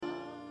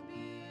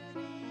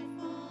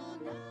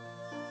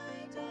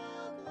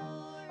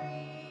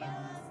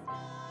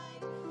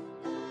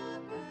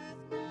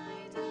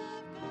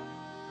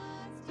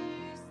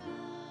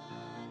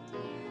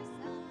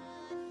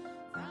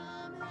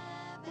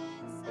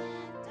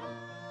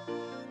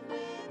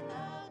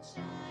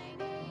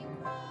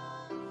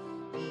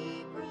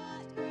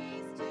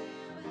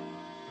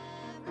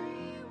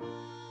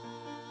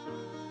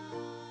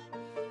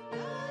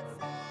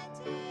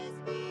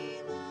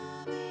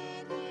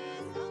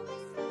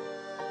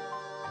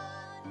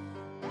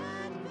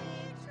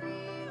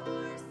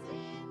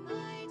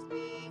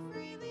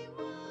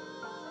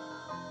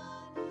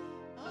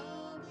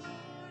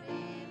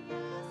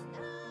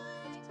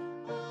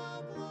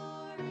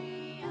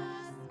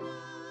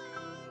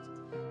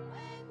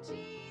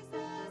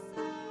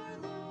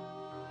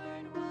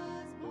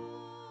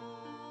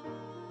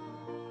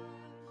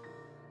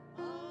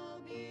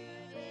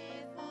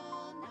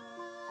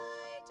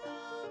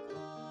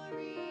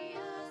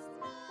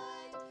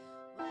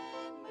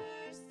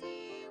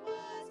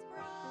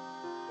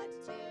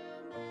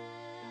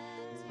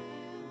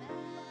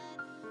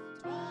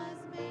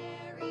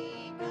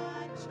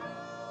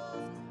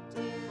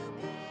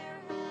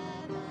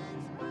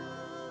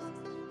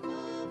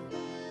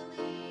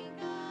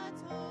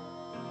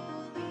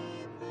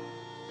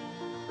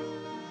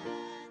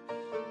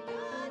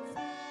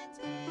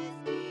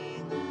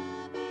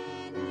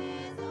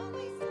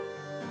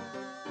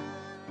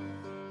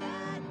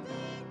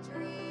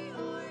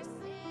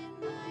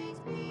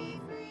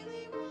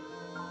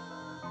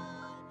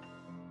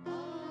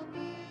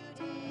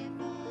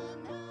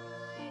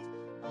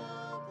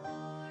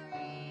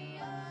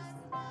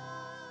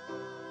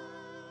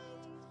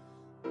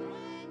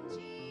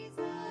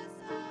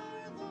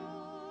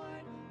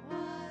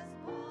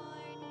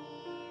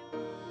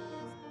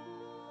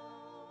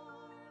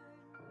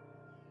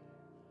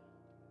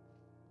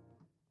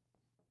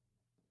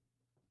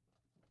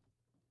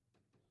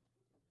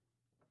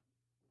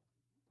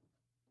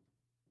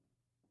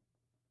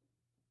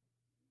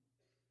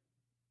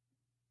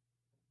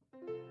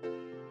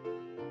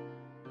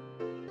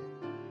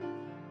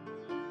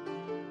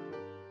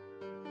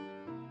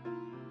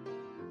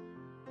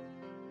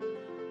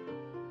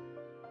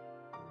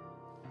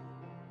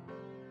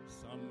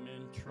Some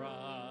men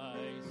try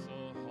so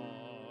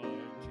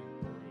hard to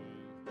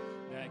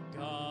prove that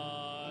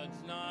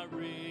God's not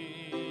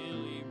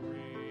really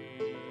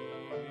real,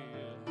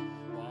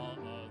 while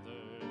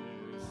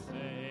others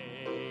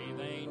say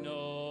they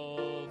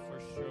know for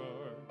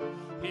sure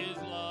His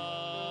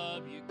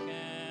love you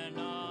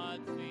cannot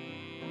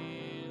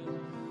feel.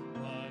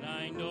 But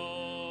I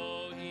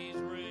know He's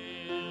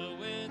real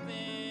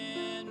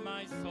within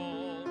my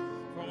soul,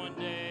 for one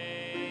day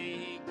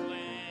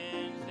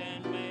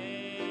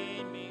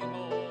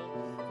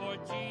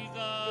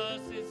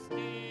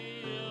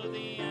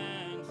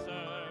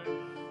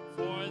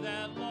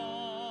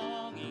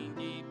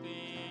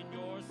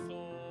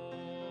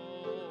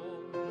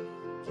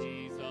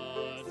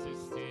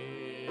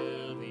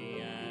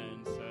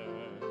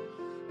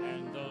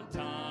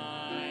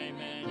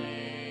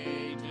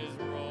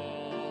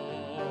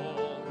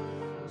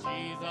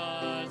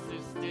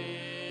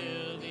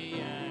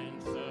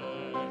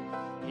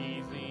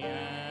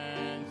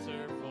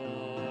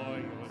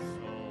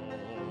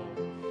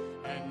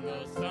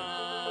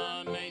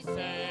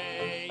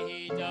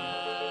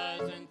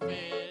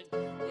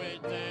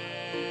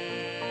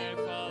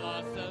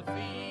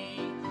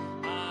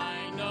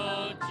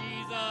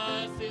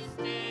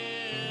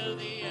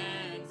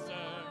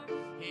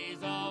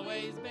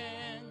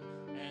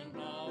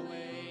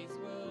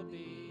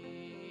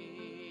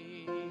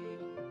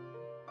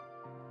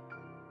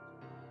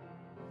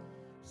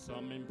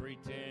Some men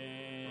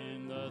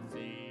pretend the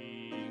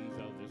things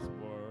of this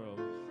world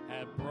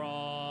have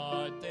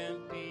brought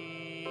them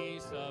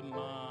peace of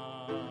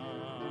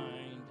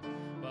mind,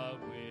 but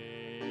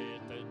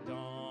with the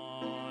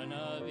dawn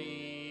of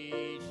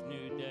each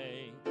new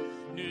day,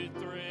 new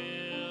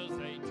thrills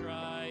they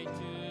try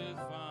to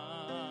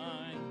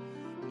find.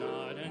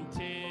 Not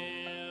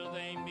until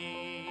they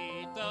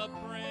meet the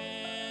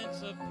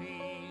Prince of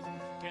Peace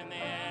can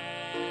they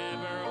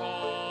ever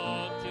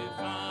hope to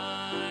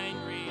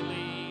find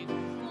relief.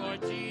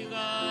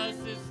 Jesus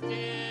is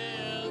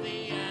still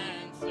the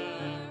answer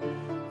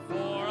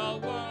for a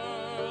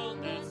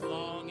world that's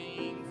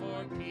longing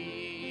for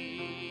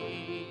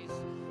peace.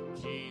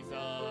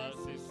 Jesus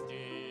is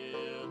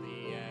still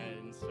the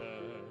answer,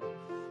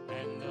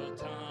 and the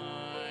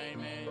time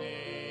and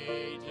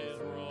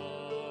ages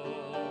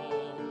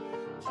roll.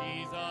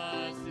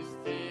 Jesus is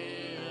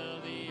still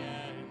the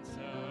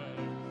answer.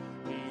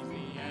 He's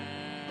the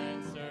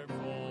answer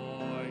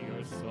for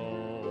your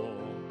soul.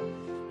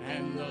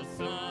 And the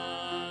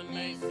sun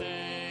may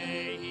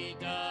say he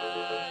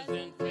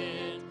doesn't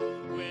fit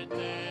with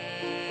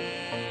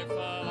their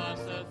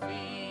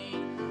philosophy.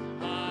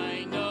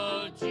 I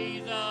know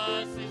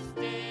Jesus is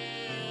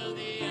still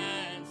the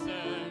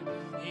answer.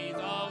 He's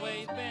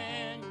always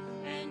been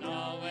and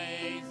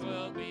always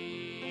will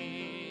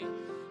be.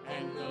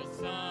 And the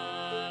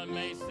sun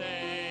may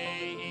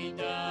say he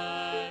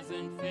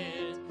doesn't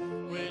fit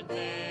with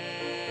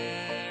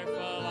their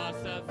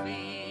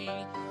philosophy.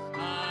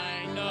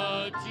 I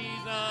know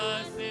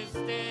Jesus is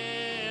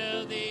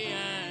still the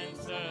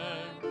answer.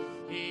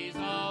 He's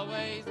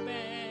always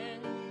been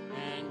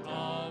and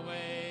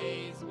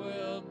always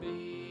will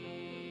be.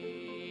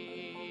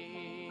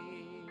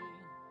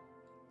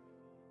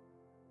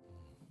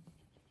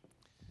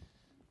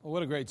 Well,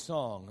 what a great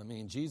song. I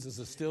mean, Jesus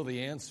is still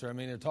the answer. I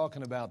mean, they're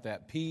talking about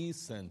that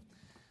peace and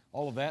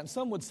all of that. And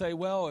some would say,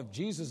 well, if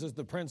Jesus is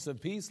the Prince of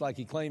Peace like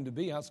he claimed to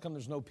be, how come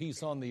there's no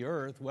peace on the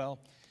earth? Well,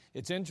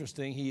 it's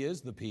interesting. He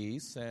is the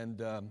peace,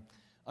 and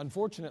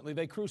unfortunately,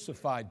 they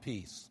crucified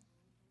peace.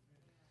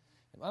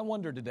 And I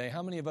wonder today,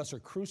 how many of us are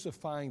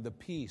crucifying the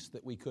peace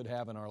that we could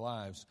have in our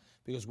lives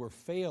because we're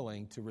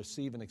failing to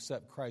receive and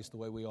accept Christ the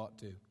way we ought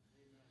to, and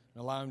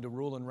allow Him to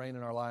rule and reign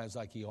in our lives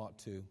like He ought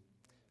to.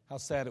 How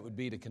sad it would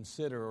be to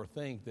consider or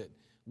think that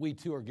we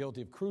too are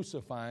guilty of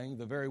crucifying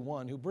the very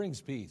one who brings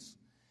peace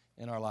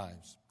in our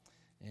lives.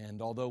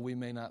 And although we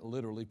may not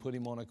literally put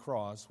Him on a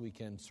cross, we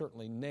can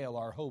certainly nail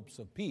our hopes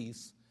of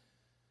peace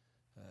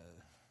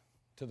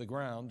to the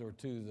ground or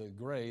to the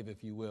grave,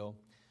 if you will,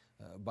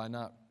 by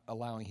not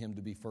allowing Him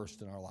to be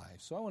first in our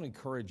lives. So I want to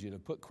encourage you to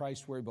put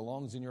Christ where He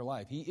belongs in your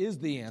life. He is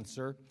the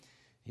answer.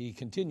 He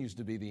continues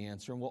to be the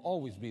answer and will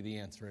always be the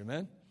answer.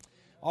 Amen?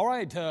 All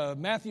right,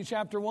 Matthew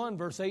chapter 1,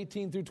 verse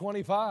 18 through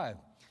 25.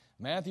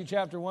 Matthew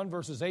chapter 1,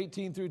 verses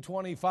 18 through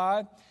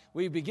 25.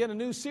 We begin a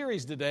new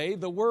series today,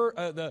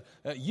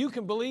 You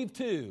Can Believe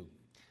Too.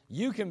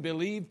 You Can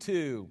Believe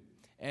Too.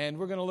 And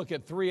we're going to look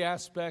at three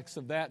aspects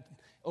of that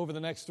over the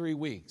next 3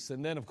 weeks.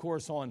 And then, of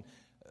course, on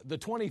the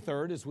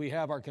 23rd, as we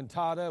have our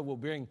cantata, we'll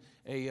bring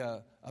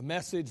a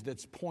message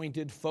that's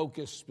pointed,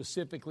 focused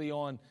specifically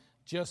on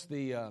just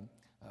the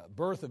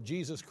birth of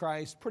Jesus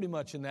Christ, pretty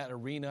much in that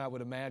arena, I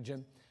would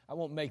imagine. I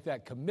won't make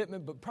that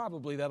commitment, but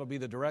probably that'll be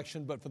the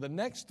direction. But for the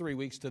next 3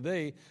 weeks,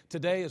 today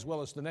as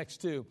well as the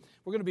next two,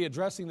 we're going to be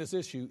addressing this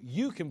issue.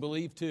 You can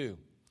believe too.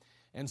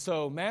 And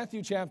so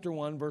Matthew chapter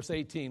 1, verse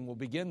 18, we'll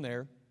begin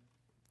there.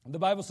 The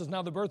Bible says,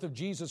 now the birth of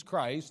Jesus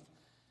Christ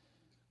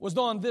was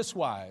done this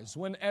wise.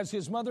 When, as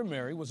his mother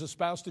Mary was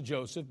espoused to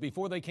Joseph,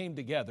 before they came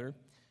together,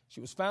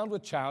 she was found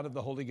with child of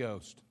the Holy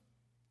Ghost.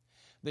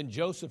 Then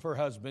Joseph, her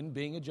husband,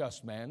 being a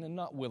just man and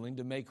not willing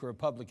to make her a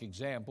public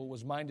example,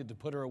 was minded to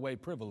put her away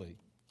privily.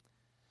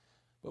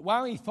 But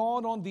while he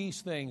thought on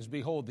these things,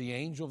 behold, the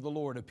angel of the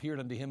Lord appeared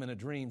unto him in a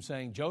dream,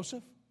 saying,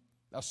 Joseph,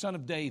 thou son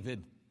of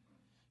David,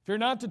 fear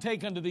not to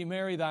take unto thee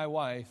Mary thy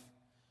wife,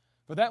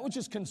 for that which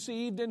is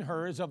conceived in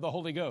her is of the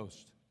Holy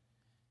Ghost.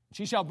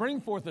 She shall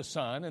bring forth a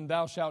son, and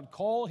thou shalt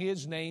call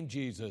his name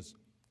Jesus,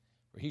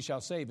 for he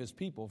shall save his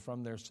people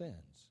from their sins.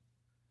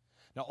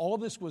 Now all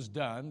this was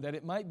done that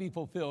it might be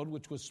fulfilled,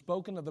 which was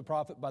spoken of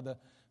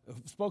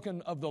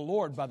the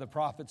Lord by the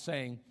prophet,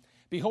 saying,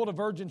 Behold, a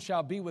virgin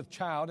shall be with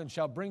child, and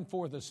shall bring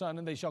forth a son,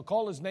 and they shall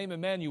call his name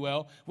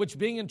Emmanuel, which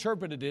being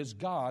interpreted is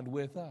God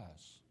with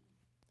us.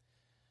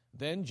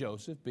 Then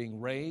Joseph,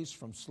 being raised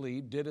from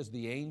sleep, did as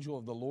the angel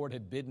of the Lord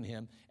had bidden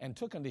him, and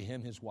took unto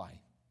him his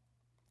wife,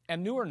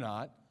 and knew her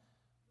not,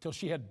 till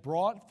she had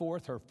brought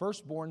forth her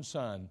firstborn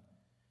son,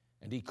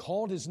 and he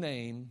called his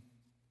name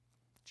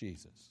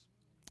Jesus.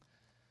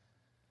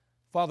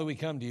 Father, we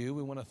come to you.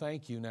 We want to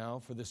thank you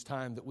now for this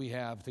time that we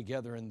have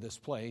together in this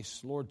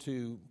place. Lord,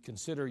 to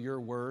consider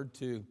your word,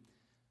 to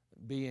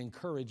be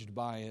encouraged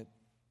by it,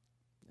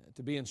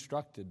 to be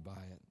instructed by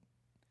it,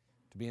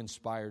 to be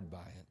inspired by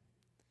it.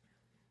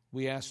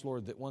 We ask,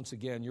 Lord, that once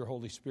again your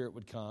Holy Spirit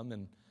would come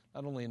and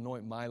not only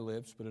anoint my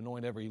lips, but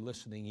anoint every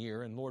listening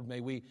ear. And Lord,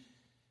 may we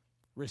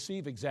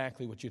receive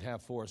exactly what you'd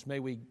have for us. May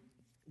we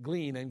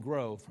glean and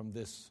grow from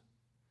this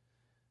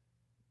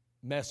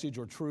message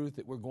or truth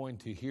that we're going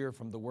to hear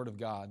from the Word of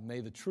God.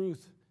 May the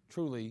truth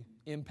truly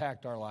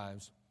impact our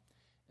lives,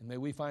 and may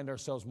we find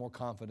ourselves more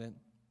confident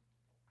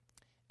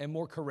and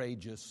more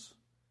courageous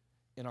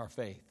in our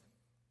faith.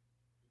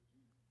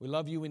 We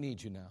love you. We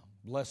need you now.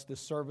 Bless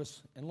this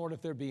service. And Lord,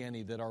 if there be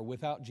any that are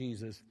without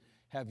Jesus,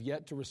 have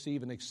yet to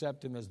receive and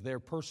accept him as their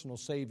personal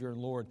Savior and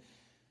Lord,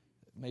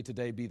 may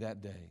today be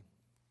that day.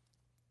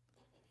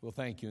 We'll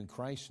thank you in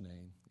Christ's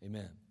name.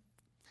 Amen.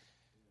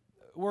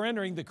 We're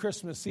entering the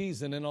Christmas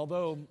season, and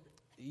although,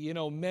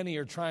 many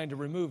are trying to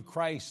remove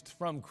Christ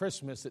from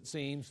Christmas, it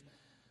seems,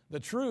 the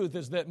truth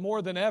is that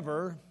more than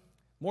ever,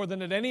 more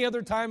than at any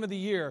other time of the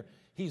year,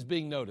 he's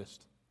being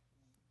noticed.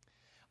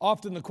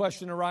 Often the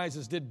question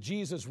arises, did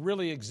Jesus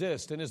really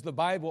exist, and is the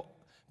Bible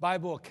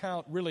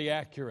account really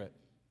accurate?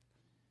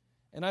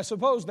 And I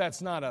suppose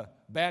that's not a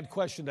bad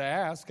question to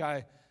ask.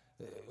 I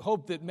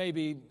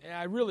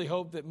really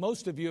hope that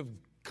most of you have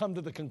come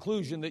to the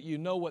conclusion that you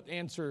know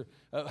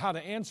how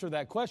to answer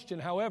that question.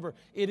 However,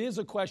 it is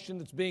a question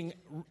that's being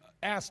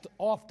asked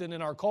often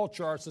in our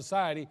culture, our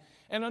society,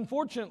 and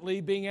unfortunately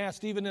being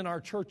asked even in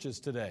our churches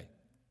today.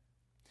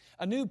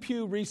 A new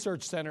Pew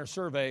Research Center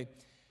survey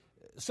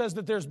says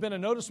that there's been a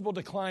noticeable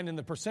decline in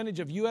the percentage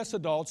of U.S.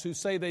 adults who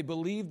say they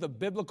believe the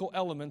biblical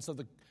elements of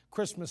the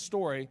Christmas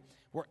story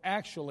were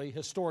actually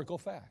historical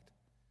fact.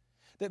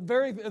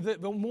 That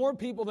more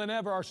people than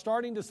ever are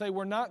starting to say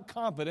we're not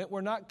confident,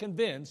 we're not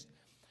convinced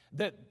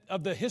that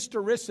of the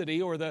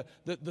historicity or the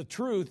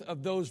truth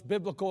of those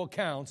biblical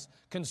accounts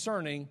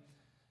concerning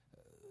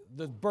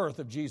the birth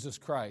of Jesus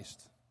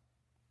Christ.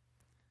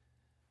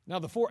 Now,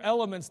 the four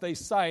elements they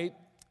cite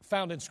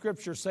found in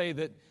Scripture say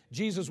that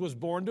Jesus was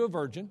born to a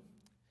virgin,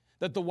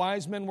 that the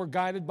wise men were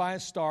guided by a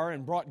star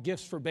and brought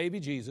gifts for baby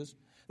Jesus,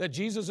 that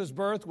Jesus'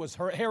 birth was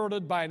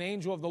heralded by an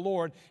angel of the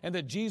Lord, and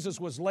that Jesus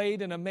was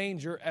laid in a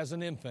manger as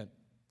an infant.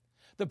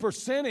 The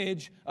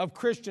percentage of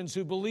Christians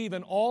who believe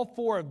in all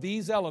four of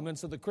these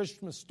elements of the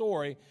Christmas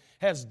story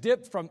has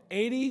dipped from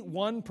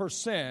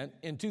 81%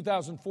 in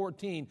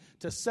 2014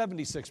 to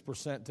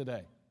 76%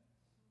 today.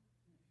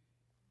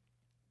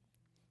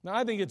 Now,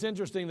 I think it's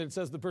interesting that it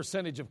says the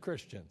percentage of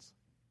Christians.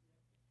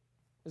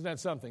 Isn't that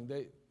something?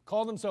 They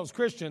call themselves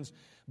Christians,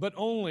 but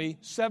only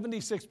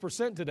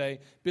 76% today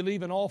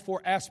believe in all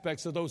four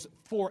aspects of those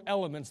four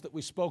elements that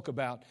we spoke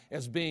about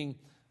as being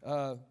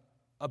a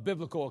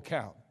biblical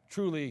account,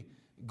 truly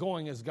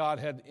going as God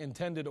had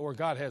intended or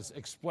God has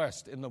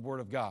expressed in the Word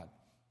of God.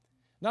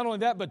 Not only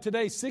that, but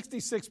today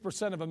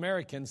 66% of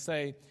Americans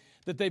say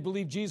that they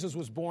believe Jesus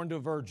was born to a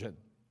virgin.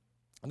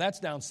 And that's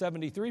down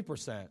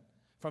 73%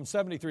 from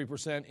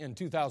 73% in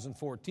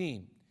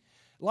 2014.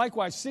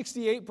 Likewise,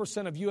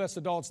 68% of U.S.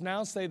 adults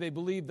now say they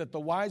believe that the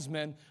wise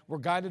men were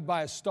guided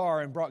by a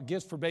star and brought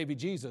gifts for baby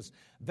Jesus.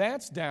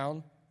 That's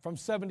down from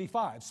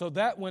 75. So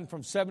that went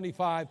from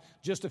 75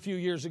 just a few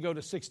years ago to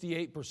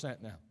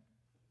 68% now.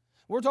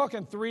 We're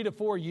talking 3 to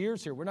 4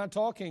 years here. We're not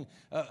talking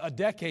a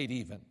decade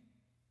even.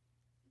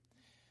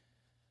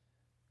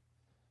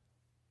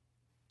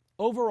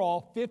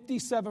 Overall,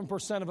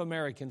 57% of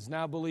Americans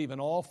now believe in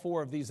all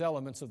four of these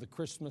elements of the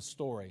Christmas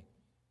story.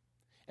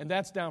 And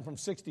that's down from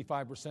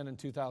 65% in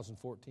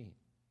 2014.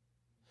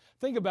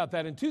 Think about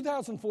that. In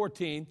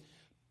 2014,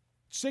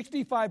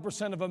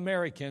 65% of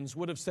Americans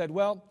would have said,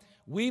 well,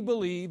 we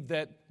believe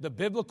that the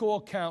biblical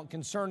account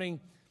concerning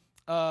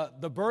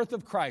the birth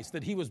of Christ,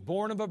 that he was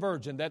born of a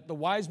virgin, that the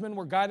wise men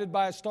were guided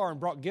by a star and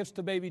brought gifts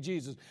to baby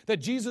Jesus,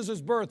 that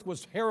Jesus' birth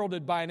was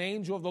heralded by an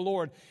angel of the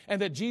Lord,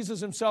 and that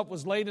Jesus himself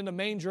was laid in a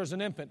manger as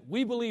an infant.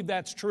 We believe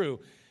that's true.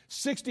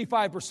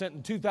 65%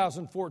 in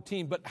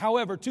 2014. But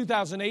however,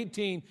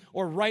 2018,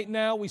 or right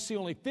now, we see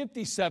only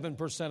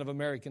 57% of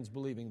Americans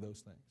believing those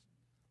things.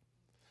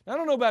 Now, I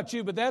don't know about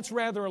you, but that's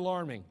rather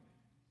alarming.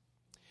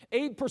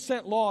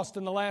 8% lost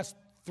in the last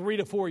 3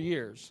 to 4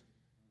 years.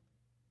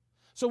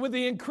 So with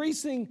the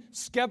increasing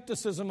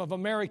skepticism of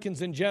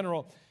Americans in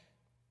general,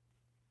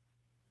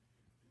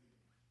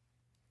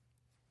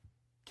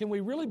 can we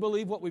really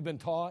believe what we've been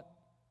taught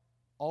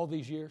all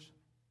these years?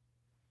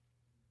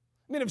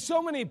 I mean, if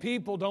so many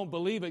people don't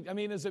believe it, I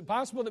mean, is it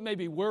possible that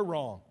maybe we're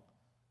wrong?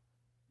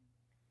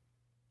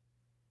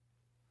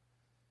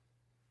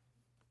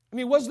 I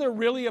mean, was there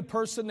really a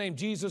person named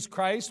Jesus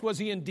Christ? Was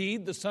he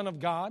indeed the Son of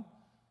God?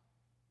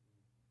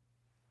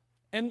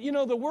 And you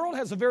know, the world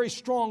has a very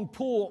strong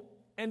pull,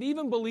 and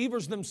even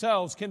believers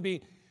themselves can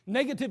be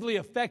negatively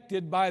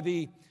affected by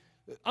the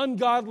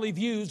ungodly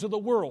views of the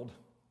world.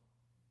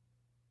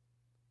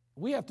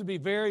 We have to be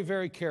very,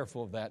 very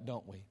careful of that,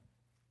 don't we?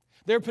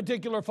 Their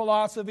particular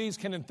philosophies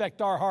can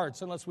infect our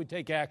hearts unless we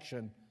take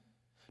action.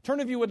 Turn,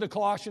 if you would, to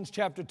Colossians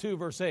chapter 2,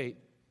 verse 8.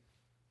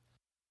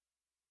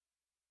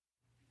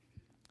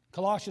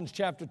 Colossians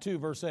chapter 2,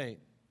 verse 8.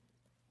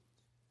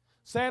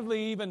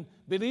 Sadly, even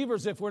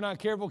believers, if we're not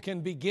careful,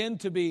 can begin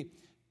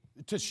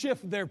to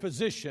shift their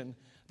position.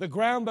 The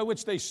ground by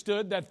which they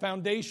stood, that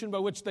foundation by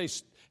which they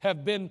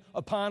have been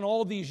upon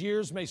all these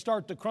years, may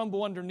start to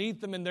crumble underneath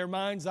them in their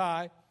mind's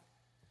eye.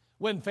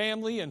 When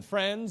family and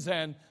friends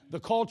and the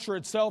culture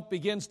itself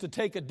begins to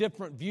take a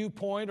different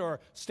viewpoint or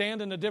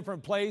stand in a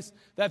different place,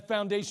 that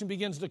foundation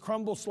begins to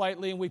crumble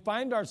slightly, and we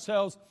find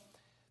ourselves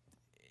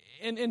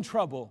in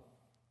trouble,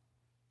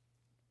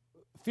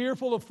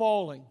 fearful of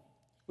falling.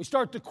 We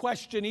start to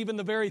question even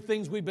the very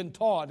things we've been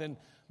taught and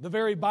the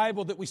very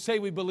Bible that we say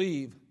we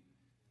believe.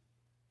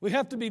 We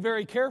have to be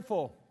very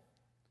careful.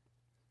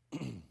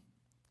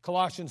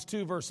 Colossians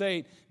 2, verse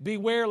 8,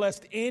 beware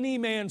lest any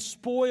man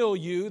spoil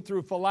you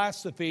through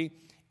philosophy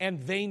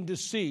and vain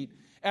deceit,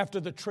 after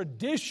the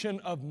tradition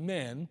of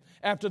men,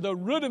 after the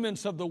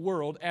rudiments of the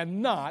world,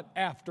 and not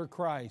after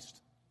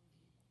Christ.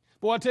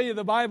 Boy, I tell you,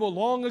 the Bible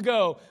long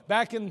ago,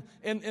 back in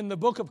the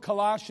book of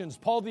Colossians,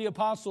 Paul the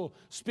Apostle,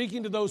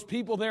 speaking to those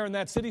people there in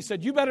that city,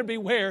 said, you better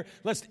beware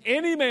lest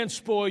any man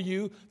spoil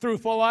you through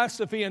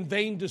philosophy and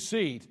vain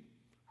deceit.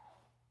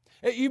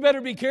 You better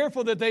be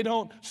careful that they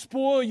don't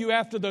spoil you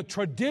after the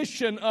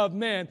tradition of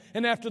men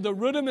and after the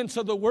rudiments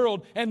of the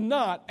world and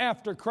not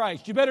after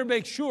Christ. You better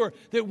make sure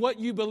that what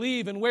you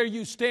believe and where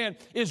you stand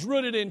is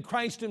rooted in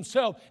Christ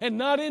himself and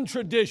not in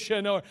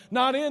tradition or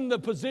not in the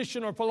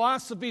position or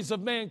philosophies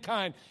of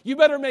mankind. You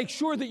better make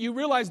sure that you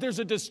realize there's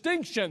a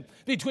distinction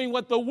between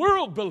what the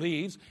world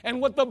believes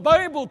and what the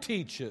Bible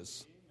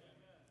teaches.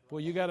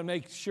 Well, you got to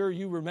make sure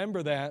you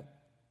remember that.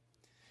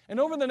 And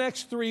over the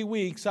next 3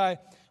 weeks, I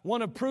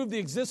want to prove the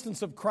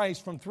existence of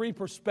Christ from 3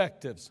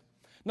 perspectives.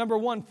 Number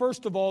 1,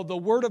 first of all, the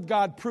Word of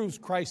God proves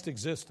Christ's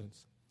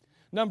existence.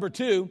 Number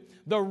 2,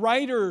 the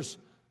writers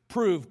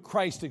prove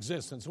Christ's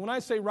existence. When I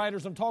say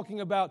writers, I'm talking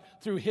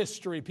about through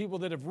history, people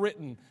that have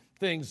written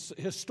things,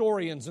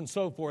 historians and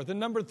so forth. And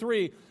number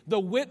 3, the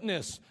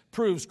witness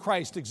proves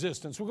Christ's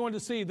existence. We're going to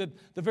see that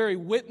the very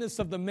witness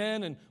of the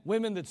men and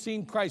women that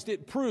seen Christ,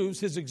 it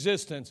proves his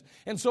existence.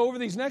 And so over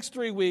these next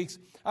 3 weeks,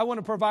 I want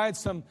to provide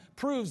some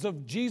proofs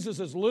of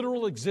Jesus'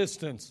 literal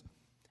existence.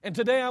 And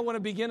today I want to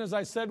begin, as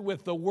I said,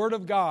 with the Word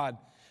of God.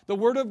 The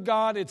Word of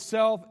God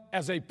itself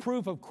as a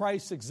proof of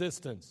Christ's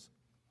existence.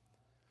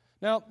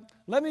 Now,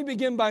 let me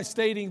begin by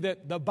stating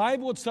that the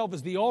Bible itself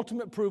is the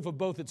ultimate proof of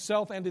both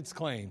itself and its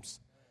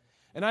claims.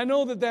 And I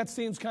know that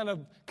seems kind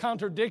of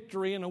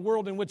contradictory in a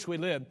world in which we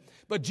live.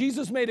 But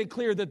Jesus made it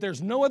clear that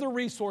there's no other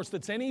resource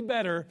that's any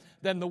better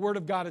than the Word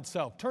of God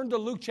itself. Turn to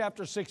Luke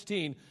chapter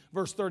 16,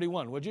 verse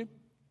 31, would you?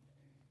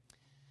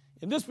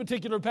 In this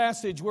particular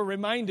passage, we're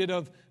reminded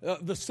of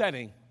the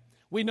setting.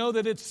 We know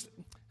that it's,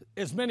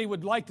 as many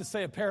would like to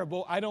say, a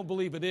parable. I don't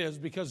believe it is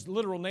because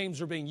literal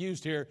names are being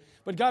used here.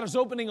 But God is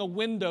opening a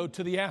window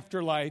to the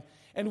afterlife.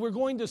 And we're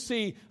going to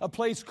see a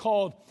place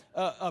called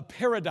a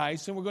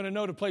paradise. And we're going to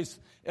note a place,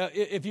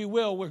 if you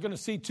will, we're going to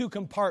see 2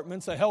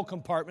 compartments, a hell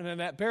compartment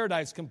and that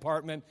paradise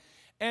compartment.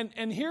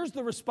 And here's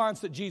the response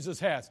that Jesus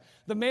has.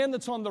 The man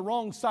that's on the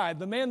wrong side,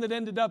 the man that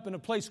ended up in a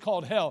place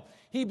called hell,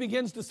 he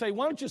begins to say,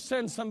 why don't you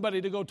send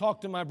somebody to go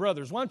talk to my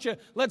brothers? Why don't you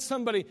let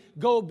somebody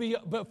go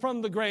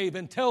from the grave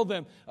and tell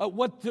them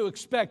what to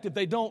expect if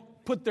they don't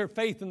put their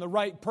faith in the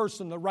right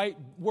person, the right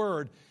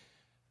word?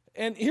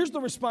 And here's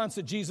the response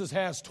that Jesus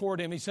has toward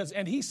him. He says,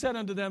 and he said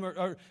unto them,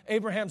 or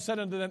Abraham said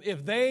unto them,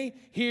 if they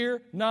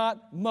hear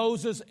not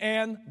Moses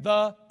and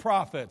the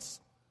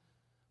prophets.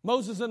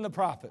 Moses and the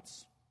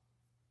prophets.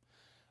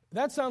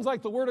 That sounds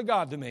like the Word of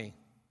God to me.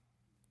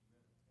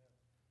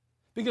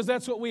 Because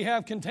that's what we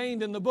have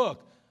contained in the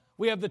book.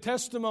 We have the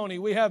testimony.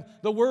 We have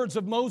the words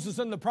of Moses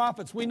and the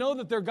prophets. We know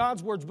that they're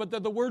God's words, but they're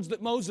the words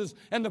that Moses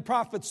and the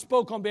prophets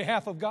spoke on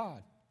behalf of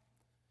God.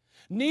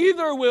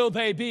 Neither will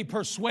they be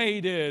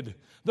persuaded,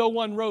 though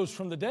one rose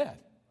from the dead.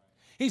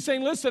 He's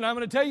saying, listen, I'm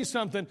going to tell you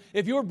something.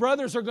 If your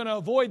brothers are going to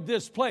avoid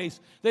this place,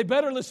 they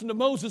better listen to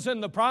Moses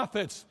and the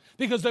prophets,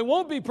 because they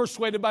won't be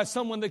persuaded by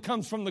someone that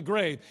comes from the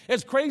grave.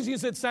 As crazy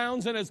as it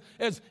sounds and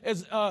as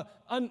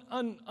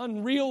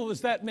unreal as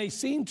that may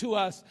seem to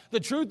us, the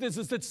truth is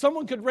that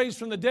someone could raise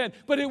from the dead,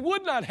 but it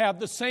would not have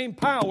the same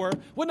power,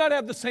 would not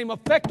have the same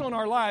effect on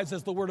our lives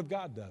as the Word of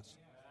God does.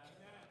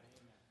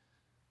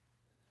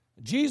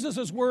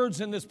 Jesus' words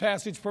in this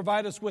passage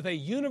provide us with a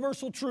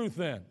universal truth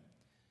then.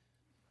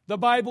 The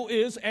Bible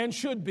is and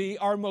should be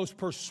our most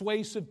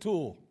persuasive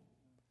tool.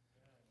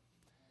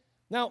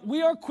 Now,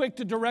 we are quick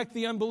to direct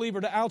the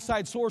unbeliever to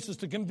outside sources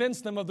to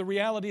convince them of the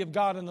reality of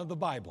God and of the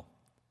Bible.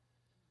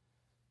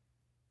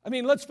 I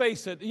mean, let's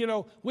face it,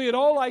 we'd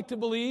all like to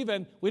believe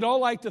and we'd all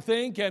like to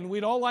think and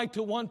we'd all like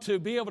to want to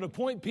be able to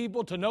point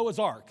people to Noah's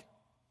Ark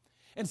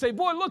and say,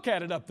 boy, look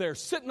at it up there,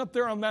 sitting up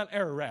there on Mount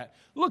Ararat.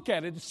 Look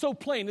at it, it's so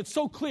plain, it's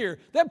so clear.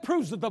 That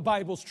proves that the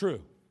Bible's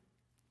true.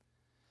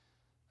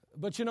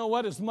 But you know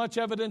what? As much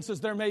evidence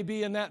as there may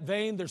be in that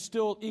vein, there's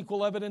still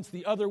equal evidence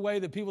the other way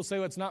that people say,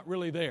 well, it's not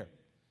really there.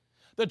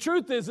 The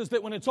truth is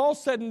that when it's all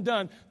said and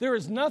done, there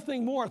is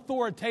nothing more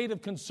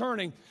authoritative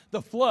concerning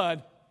the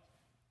flood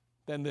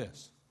than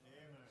this.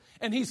 Amen.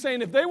 And he's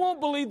saying if they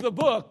won't believe the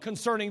book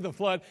concerning the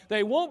flood,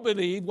 they won't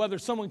believe whether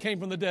someone came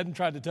from the dead and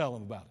tried to tell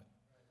them about it.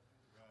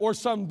 Or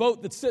some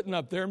boat that's sitting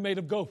up there made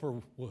of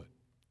gopher wood.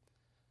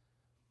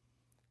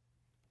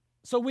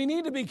 So we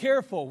need to be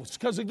careful,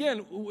 because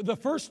again, the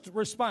first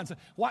response,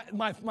 why,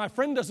 my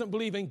friend doesn't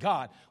believe in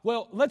God.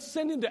 Well, let's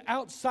send him to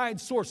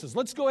outside sources.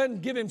 Let's go ahead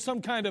and give him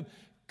some kind of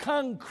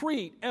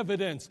concrete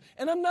evidence.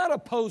 And I'm not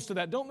opposed to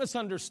that. Don't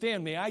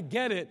misunderstand me. I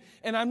get it,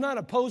 and I'm not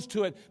opposed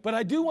to it. But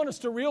I do want us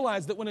to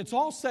realize that when it's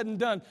all said and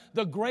done,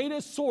 the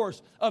greatest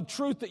source of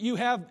truth that you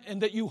have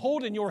and that you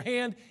hold in your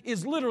hand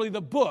is literally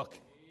the book,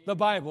 the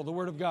Bible, the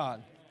Word of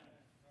God.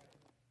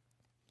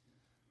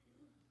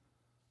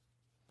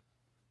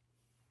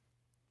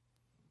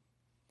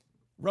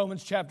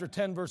 Romans chapter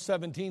 10, verse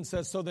 17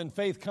 says, so then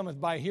faith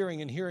cometh by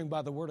hearing, and hearing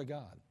by the Word of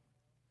God.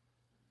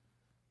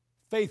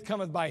 Faith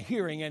cometh by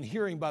hearing, and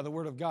hearing by the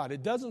Word of God.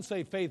 It doesn't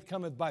say faith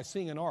cometh by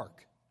seeing an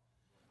ark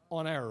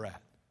on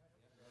Ararat.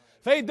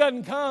 Faith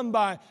doesn't come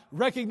by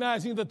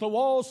recognizing that the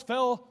walls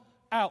fell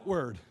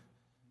outward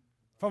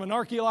from an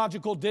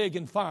archaeological dig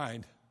and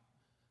find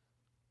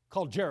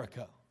called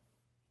Jericho.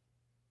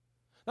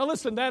 Now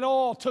listen, that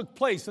all took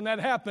place and that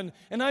happened,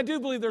 and I do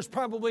believe there's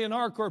probably an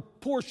ark or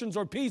portions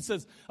or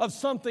pieces of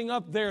something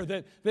up there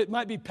that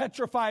might be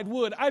petrified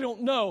wood. I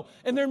don't know.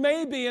 And there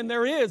may be, and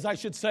there is, I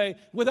should say,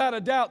 without a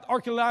doubt,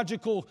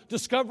 archaeological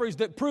discoveries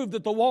that prove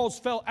that the walls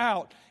fell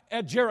out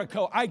at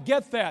Jericho. I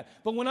get that.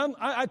 But when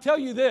I tell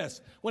you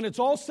this, when it's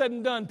all said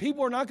and done,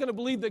 people are not going to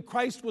believe that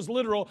Christ was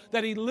literal,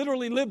 that he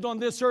literally lived on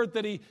this earth,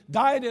 that he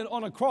died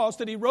on a cross,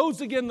 that he rose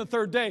again the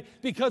third day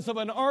because of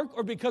an ark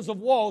or because of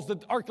walls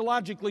that,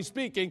 archaeologically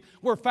speaking,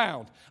 were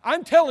found.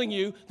 I'm telling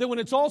you that when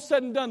it's all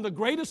said and done, the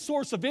greatest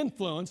source of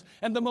influence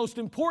and the most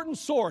important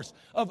source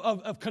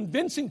of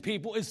convincing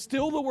people is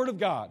still the Word of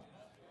God.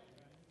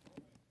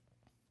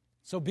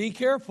 So be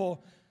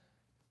careful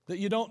that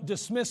you don't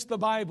dismiss the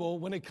Bible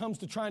when it comes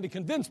to trying to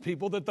convince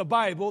people that the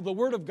Bible, the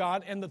Word of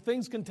God, and the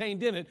things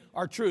contained in it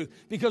are truth.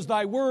 Because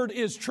thy Word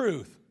is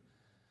truth.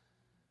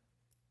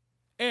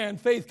 And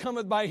faith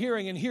cometh by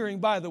hearing, and hearing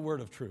by the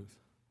Word of truth.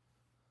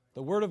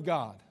 The Word of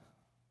God.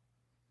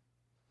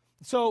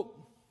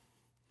 So,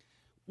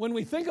 when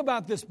we think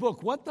about this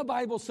book, what the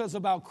Bible says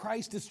about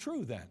Christ is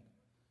true then.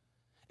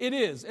 It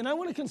is. And I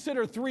want to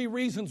consider 3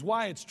 reasons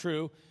why it's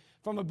true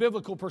from a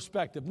biblical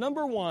perspective.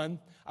 Number 1,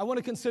 I want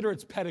to consider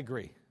its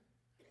pedigree.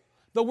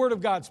 The Word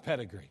of God's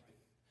pedigree.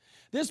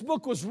 This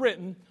book was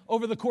written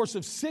over the course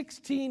of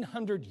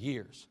 1,600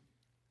 years.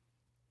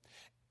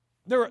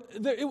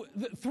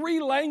 3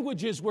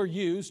 languages were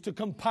used to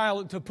compile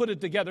it, to put it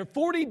together.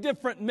 40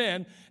 different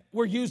men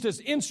were used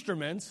as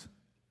instruments.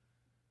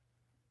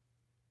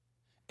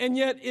 And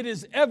yet it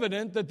is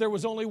evident that there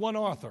was only one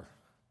author.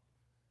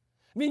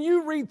 I mean,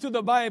 you read through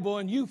the Bible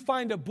and you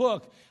find a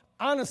book,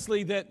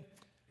 honestly, that,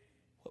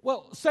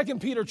 2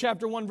 Peter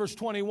chapter 1, verse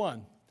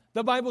 21.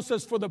 The Bible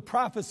says, for the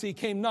prophecy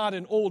came not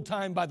in old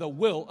time by the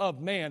will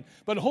of man,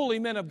 but holy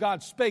men of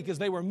God spake as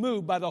they were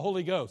moved by the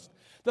Holy Ghost.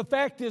 The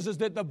fact is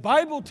that the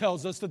Bible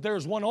tells us that there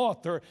is one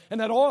author, and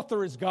that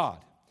author is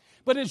God.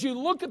 But as you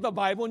look at the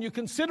Bible and you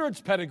consider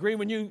its pedigree,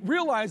 when you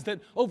realize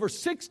that over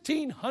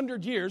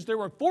 1,600 years, there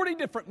were 40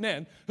 different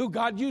men who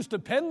God used to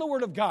pen the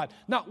Word of God.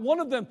 Not one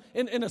of them,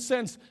 in a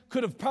sense,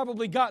 could have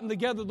probably gotten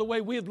together the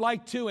way we'd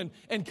like to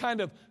and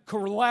kind of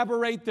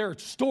collaborate their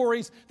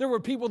stories. There were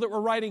people that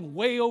were writing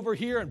way over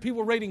here and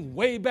people writing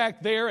way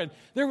back there. And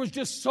there was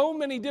just so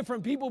many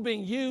different people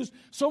being used,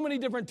 so many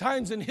different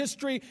times in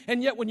history.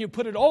 And yet when you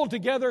put it all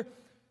together,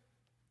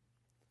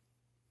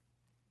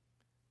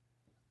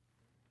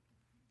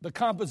 the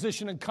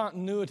composition and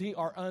continuity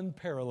are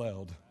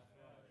unparalleled.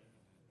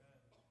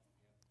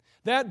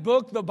 That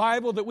book, the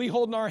Bible that we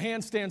hold in our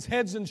hands, stands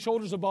heads and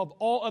shoulders above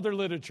all other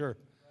literature.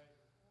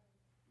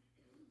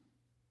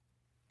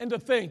 And to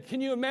think,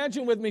 can you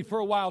imagine with me for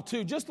a while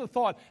too, just the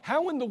thought,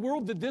 how in the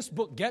world did this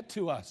book get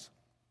to us?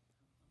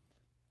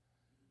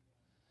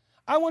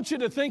 I want you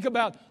to think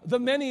about the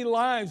many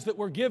lives that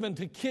were given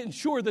to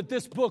ensure that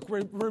this book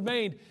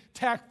remained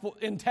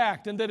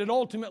intact and that it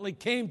ultimately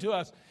came to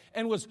us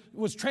and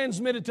was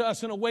transmitted to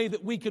us in a way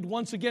that we could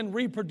once again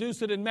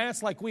reproduce it in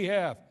mass like we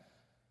have.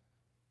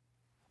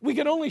 We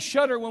can only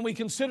shudder when we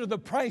consider the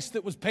price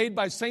that was paid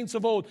by saints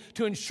of old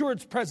to ensure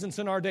its presence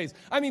in our days.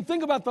 I mean,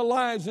 think about the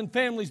lives and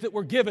families that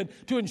were given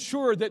to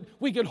ensure that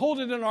we could hold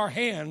it in our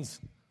hands.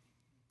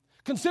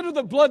 Consider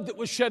the blood that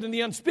was shed and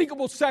the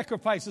unspeakable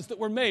sacrifices that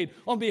were made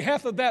on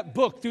behalf of that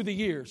book through the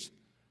years.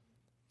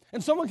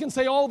 And someone can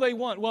say all they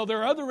want. Well, there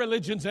are other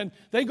religions and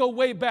they go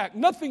way back.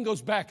 Nothing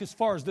goes back as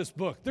far as this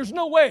book. There's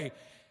no way.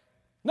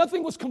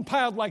 Nothing was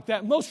compiled like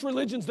that. Most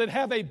religions that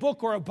have a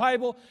book or a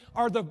Bible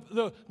are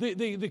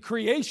the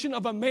creation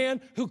of a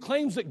man who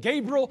claims that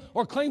Gabriel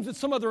or claims that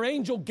some other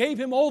angel gave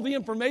him all the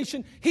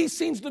information. He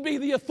seems to be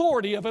the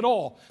authority of it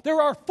all.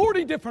 There are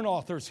 40 different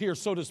authors here,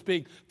 so to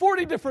speak,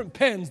 40 different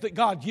pens that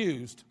God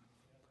used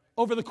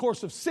over the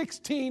course of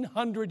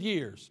 1,600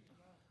 years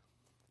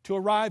to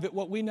arrive at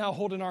what we now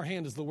hold in our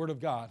hand as the Word of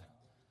God.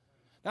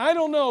 Now, I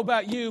don't know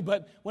about you,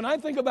 but when I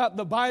think about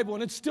the Bible,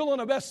 and it's still on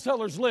a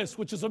bestsellers list,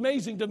 which is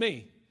amazing to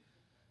me,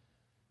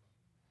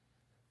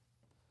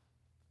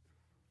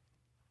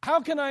 how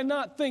can I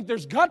not think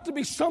there's got to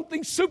be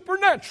something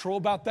supernatural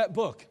about that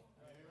book?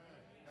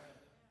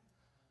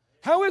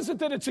 How is it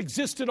that it's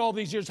existed all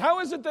these years? How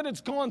is it that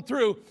it's gone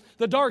through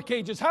the Dark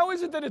Ages? How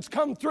is it that it's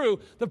come through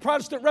the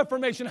Protestant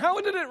Reformation?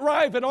 How did it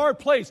arrive at our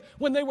place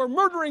when they were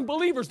murdering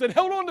believers that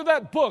held on to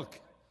that book?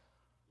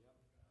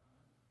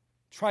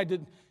 Tried to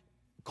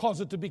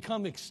cause it to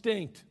become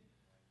extinct.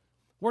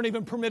 Weren't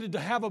even permitted to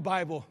have a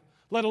Bible,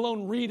 let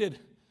alone read it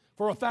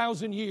for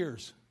 1,000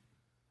 years.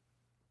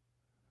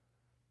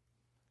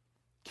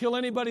 Kill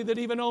anybody that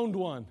even owned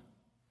one.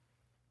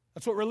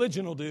 That's what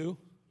religion will do.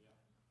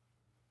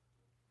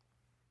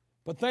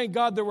 But thank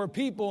God there were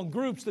people and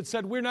groups that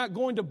said, we're not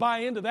going to buy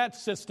into that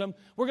system.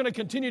 We're going to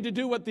continue to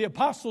do what the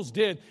apostles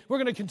did. We're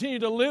going to continue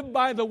to live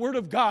by the Word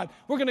of God.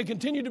 We're going to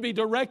continue to be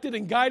directed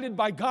and guided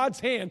by God's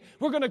hand.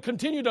 We're going to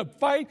continue to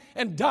fight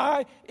and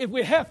die if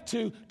we have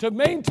to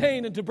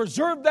maintain and to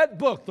preserve that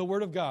book, the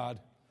Word of God.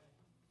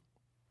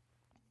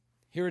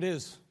 Here it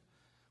is.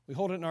 We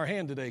hold it in our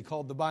hand today,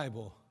 called the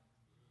Bible.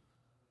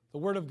 The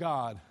Word of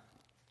God.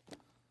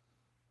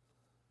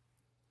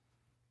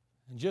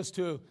 And just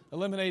to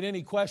eliminate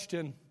any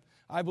question,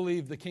 I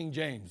believe the King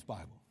James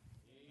Bible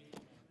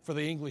for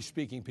the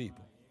English-speaking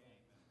people.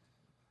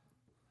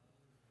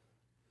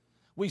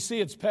 We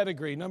see its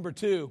pedigree. Number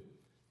 2,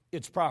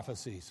 its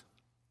prophecies.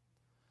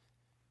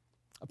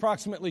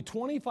 Approximately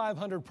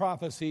 2,500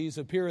 prophecies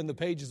appear in the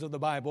pages of the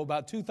Bible.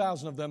 About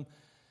 2,000 of them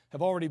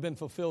have already been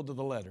fulfilled to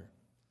the letter.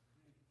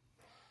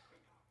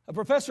 A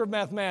professor of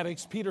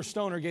mathematics, Peter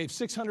Stoner, gave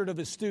 600 of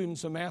his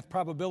students a math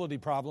probability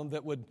problem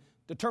that would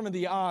determine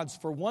the odds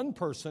for one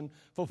person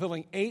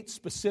fulfilling 8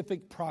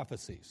 specific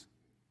prophecies.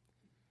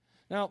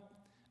 Now,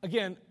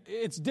 again,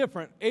 it's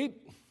different.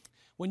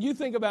 When you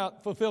think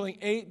about fulfilling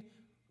 8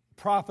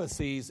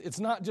 prophecies, it's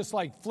not just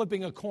like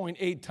flipping a coin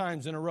 8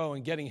 times in a row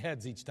and getting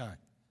heads each time.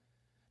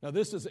 Now,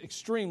 this is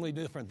extremely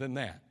different than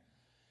that.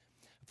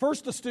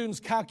 First, the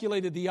students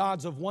calculated the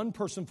odds of one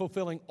person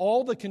fulfilling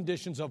all the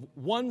conditions of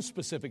one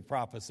specific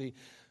prophecy.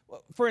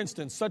 For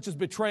instance, such as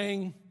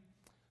being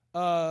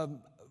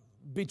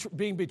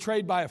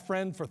betrayed by a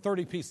friend for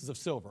 30 pieces of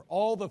silver.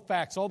 All the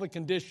facts, all the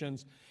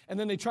conditions, and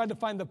then they tried to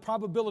find the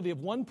probability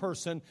of one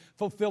person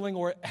fulfilling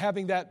or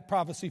having that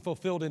prophecy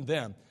fulfilled in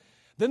them.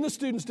 Then the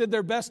students did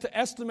their best to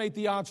estimate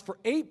the odds for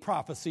 8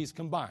 prophecies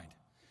combined.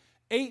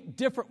 8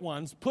 different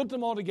ones, put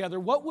them all together.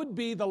 What would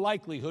be the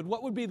likelihood,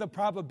 what would be the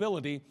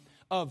probability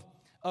of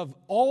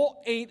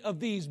all 8 of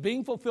these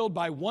being fulfilled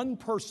by one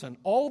person,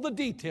 all the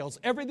details,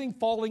 everything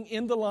falling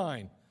into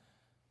line?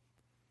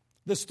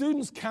 The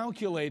students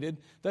calculated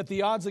that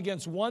the odds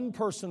against one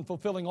person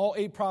fulfilling all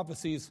 8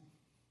 prophecies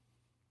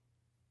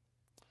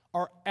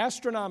are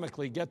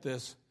astronomically, get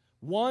this,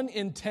 1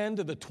 in 10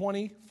 to the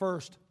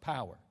 21st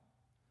power.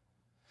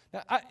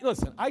 Now,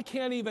 listen, I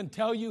can't even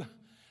tell you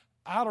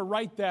how to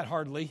write that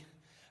hardly,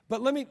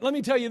 but let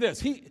me tell you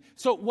this.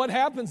 So what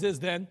happens is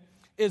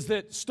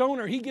that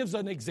Stoner, he gives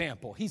an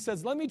example. He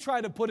says, let me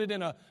try to put it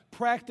in a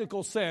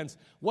practical sense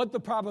what the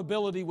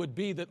probability would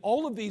be that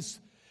all of these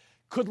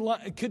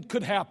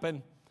could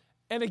happen.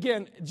 And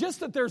again, just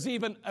that there's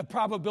even a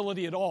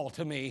probability at all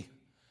to me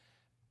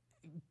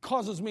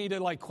causes me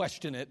to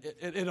question it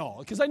at all,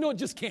 because I know it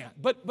just can't.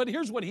 But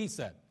here's what he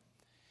said.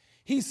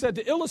 He said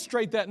to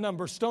illustrate that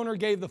number, Stoner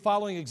gave the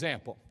following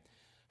example.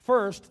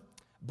 First,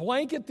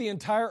 blanket the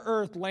entire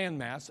earth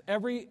landmass,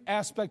 every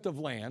aspect of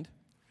land,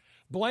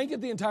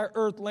 blanket the entire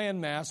earth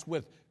landmass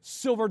with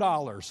silver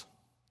dollars,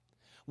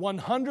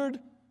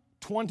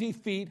 120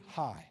 feet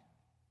high.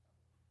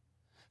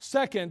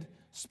 Second,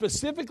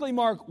 specifically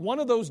mark one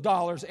of those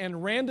dollars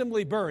and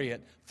randomly bury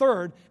it.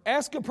 Third,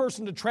 ask a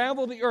person to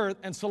travel the earth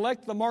and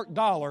select the marked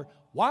dollar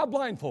while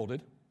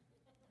blindfolded,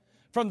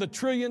 from the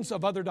trillions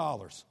of other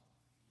dollars.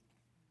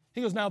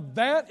 He goes, now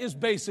that is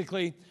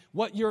basically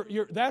what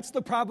that's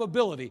the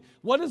probability.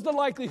 What is the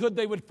likelihood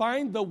they would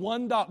find the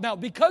 $1? Now,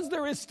 because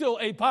there is still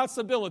a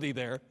possibility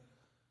there,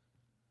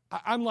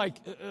 I'm like,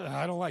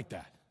 I don't like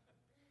that.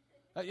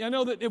 I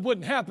know that it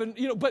wouldn't happen,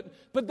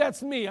 but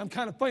that's me. I'm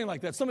kind of funny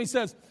like that. Somebody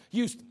says,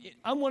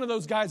 I'm one of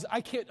those guys,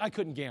 I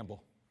couldn't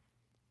gamble.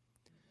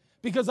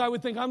 Because I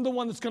would think I'm the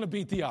one that's going to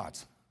beat the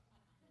odds.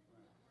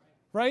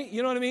 Right?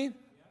 You know what I mean?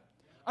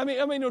 I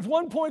mean, it was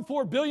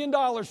 $1.4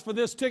 billion for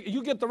this ticket.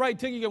 You get the right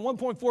ticket, you get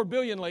 $1.4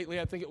 billion lately,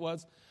 I think it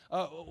was.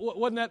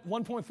 Wasn't that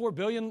 $1.4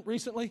 billion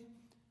recently?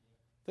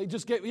 They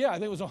just gave, I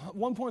think it was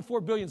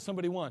 $1.4 billion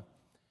somebody won.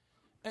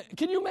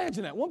 Can you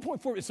imagine that?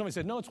 1.4, somebody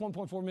said, no, it's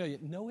 1.4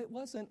 million. No, it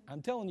wasn't.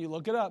 I'm telling you,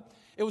 look it up.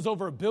 It was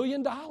over $1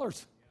 billion.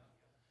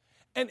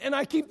 And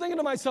I keep thinking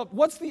to myself,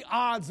 what's the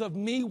odds of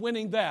me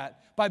winning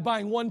that by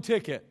buying one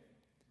ticket?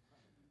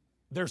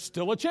 There's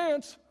still a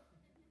chance.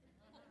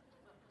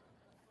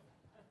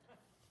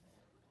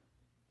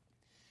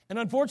 And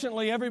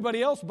unfortunately,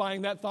 everybody else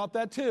buying that thought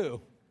that too.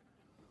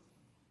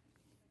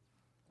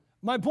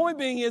 My point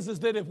being is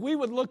that if we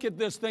would look at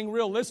this thing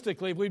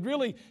realistically, if we'd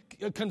really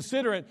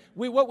consider it,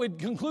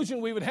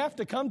 conclusion we would have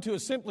to come to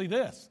is simply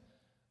this: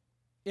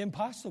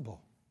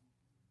 impossible.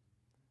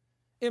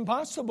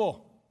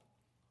 Impossible.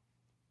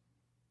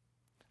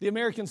 The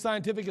American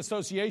Scientific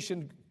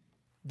Association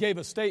gave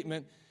a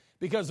statement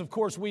because, of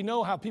course, we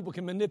know how people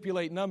can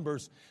manipulate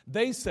numbers.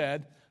 They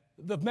said,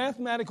 the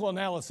mathematical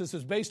analysis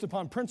is based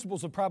upon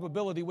principles of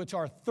probability which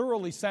are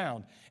thoroughly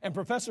sound, and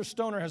Professor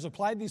Stoner has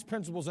applied these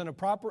principles in a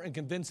proper and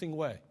convincing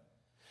way.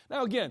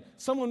 Now again,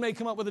 someone may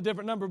come up with a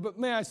different number, but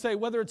may I say,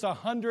 whether it's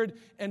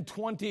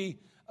 120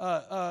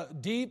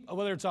 deep, or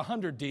whether it's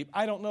 100 deep,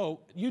 I don't know.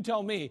 You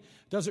tell me,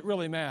 does it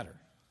really matter?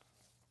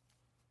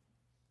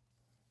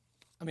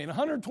 I mean,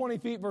 120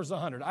 feet versus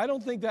 100, I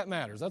don't think that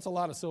matters. That's a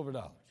lot of silver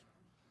dollars.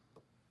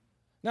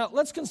 Now,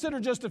 let's consider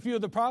just a few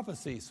of the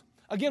prophecies.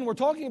 Again, we're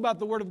talking about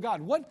the Word of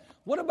God.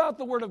 What about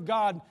the Word of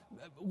God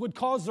would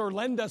cause or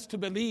lend us to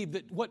believe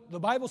that what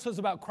the Bible says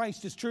about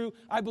Christ is true?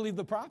 I believe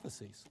the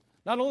prophecies.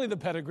 Not only the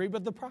pedigree,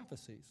 but the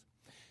prophecies.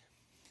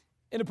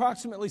 In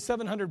approximately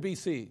 700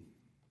 BC,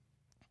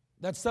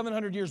 that's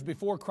 700 years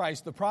before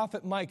Christ, the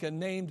prophet Micah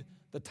named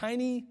the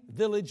tiny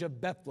village of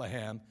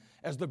Bethlehem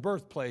as the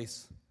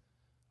birthplace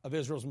of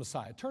Israel's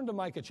Messiah. Turn to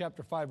Micah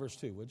chapter 5, verse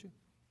 2, would you?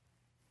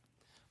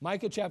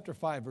 Micah chapter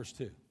 5, verse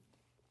 2.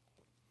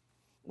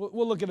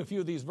 We'll look at a few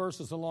of these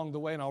verses along the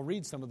way, and I'll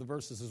read some of the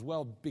verses as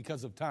well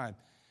because of time.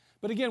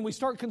 But again, we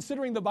start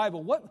considering the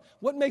Bible.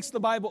 What makes the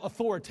Bible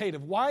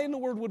authoritative? Why in the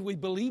world would we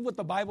believe what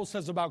the Bible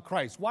says about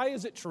Christ? Why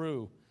is it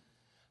true?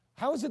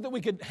 How is it that we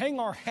could hang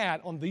our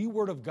hat on the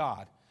Word of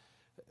God?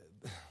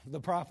 The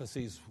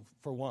prophecies,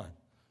 for one.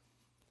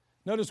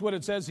 Notice what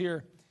it says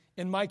here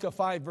in Micah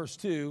 5, verse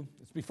 2.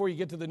 It's before you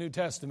get to the New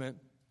Testament.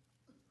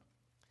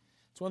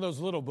 It's one of those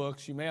little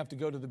books. You may have to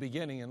go to the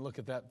beginning and look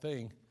at that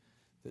thing.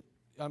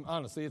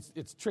 Honestly,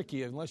 it's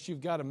tricky. Unless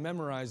you've got them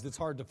memorized, it's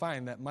hard to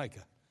find that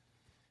Micah.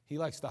 He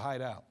likes to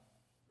hide out.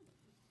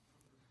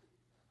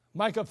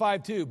 Micah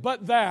 5:2.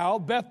 But thou,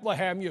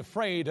 Bethlehem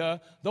Ephrathah,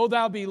 though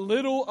thou be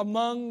little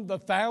among the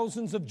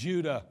thousands of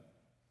Judah,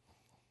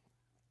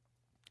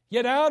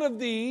 yet out of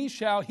thee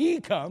shall he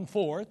come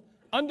forth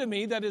unto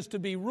me, that is to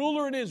be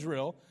ruler in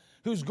Israel,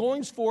 whose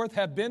goings forth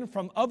have been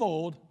from of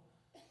old,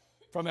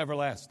 from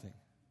everlasting.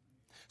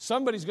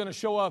 Somebody's going to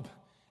show up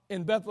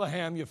in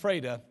Bethlehem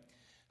Ephrathah,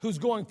 whose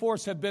going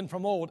forth have been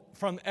from old,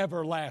 from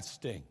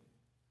everlasting.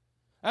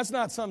 That's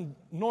not some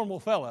normal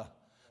fella.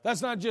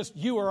 That's not just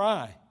you or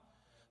I.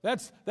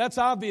 That's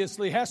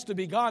obviously has to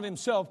be God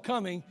himself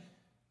coming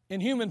in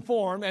human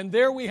form, and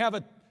there we have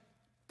a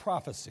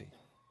prophecy.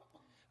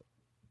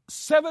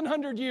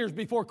 700 years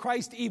before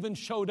Christ even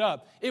showed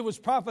up, it was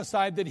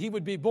prophesied that he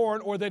would be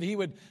born or that he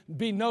would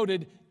be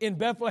noted in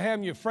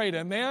Bethlehem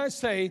Ephrathah. May I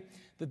say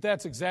that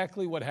that's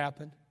exactly what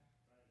happened?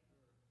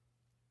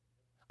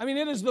 I mean,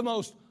 it is the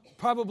most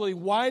probably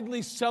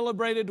widely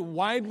celebrated,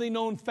 widely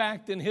known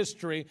fact in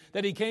history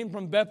that he came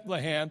from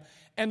Bethlehem,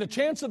 and the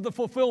chance of the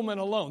fulfillment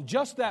alone,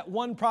 just that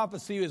one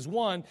prophecy is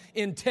 1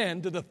 in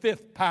 10 to the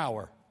 5th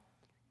power.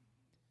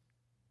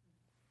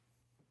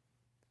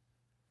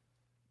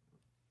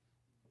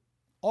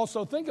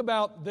 Also, think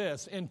about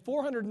this. In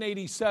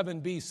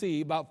 487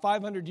 BC, about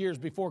 500 years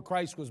before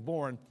Christ was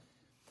born,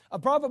 a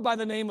prophet by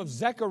the name of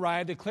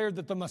Zechariah declared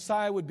that the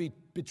Messiah would be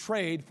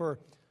betrayed for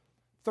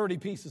 30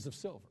 pieces of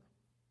silver.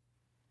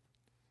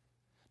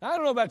 Now, I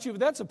don't know about you,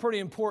 but that's a pretty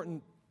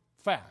important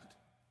fact.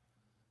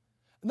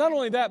 Not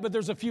only that, but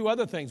there's a few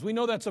other things. We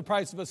know that's the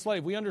price of a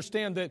slave. We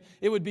understand that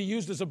it would be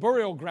used as a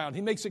burial ground.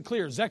 He makes it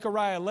clear.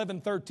 Zechariah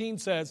 11:13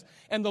 says,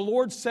 and the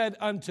Lord said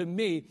unto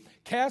me,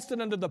 cast it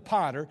unto the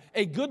potter,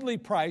 a goodly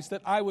price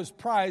that I was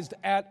prized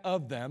at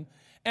of them.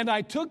 And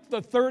I took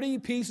the 30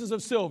 pieces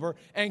of silver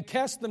and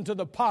cast them to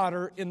the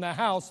potter in the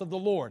house of the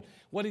Lord.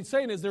 What he's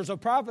saying is there's a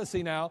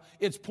prophecy now.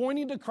 It's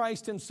pointing to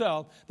Christ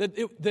himself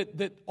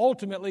that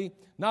ultimately,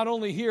 not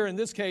only here in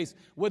this case,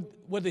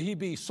 would he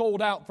be sold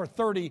out for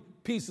 30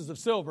 pieces of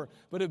silver,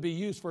 but it would be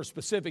used for a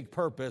specific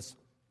purpose.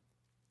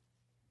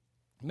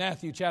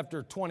 Matthew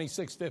chapter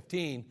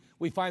 26:15,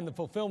 we find the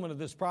fulfillment of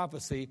this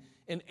prophecy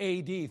in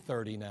AD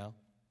 30 now.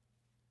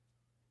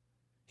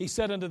 He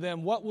said unto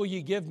them, what will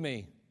ye give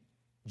me?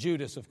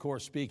 Judas, of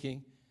course,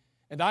 speaking.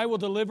 And I will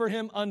deliver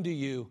him unto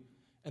you.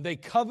 And they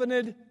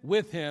covenanted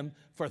with him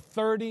for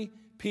 30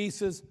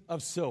 pieces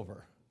of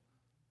silver.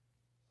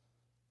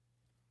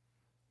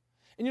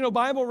 And you know,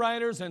 Bible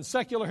writers and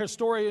secular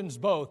historians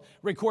both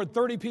record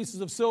 30 pieces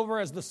of silver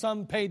as the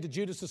sum paid to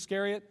Judas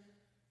Iscariot.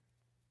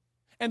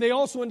 And they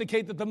also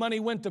indicate that the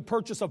money went to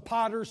purchase a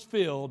potter's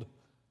field,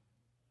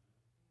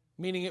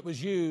 meaning it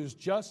was used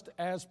just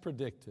as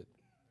predicted.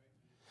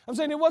 I'm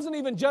saying it wasn't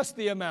even just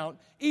the amount.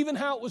 Even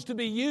how it was to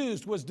be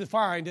used was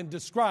defined and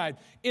described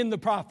in the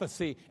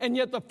prophecy. And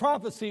yet the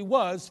prophecy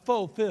was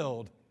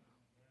fulfilled.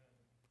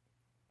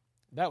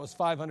 That was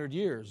 500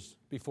 years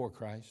before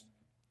Christ.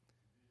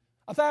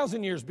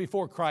 1,000 years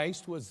before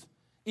Christ was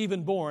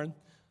even born,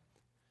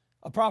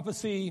 a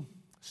prophecy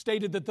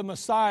stated that the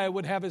Messiah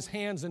would have his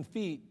hands and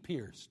feet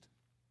pierced.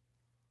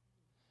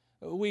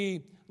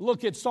 We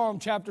look at Psalm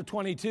chapter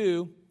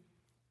 22.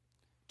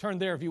 Turn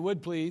there if you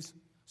would, please.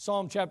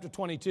 Psalm chapter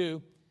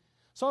 22.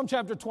 Psalm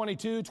chapter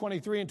 22,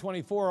 23, and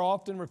 24 are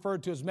often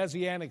referred to as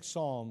messianic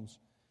psalms.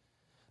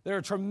 They're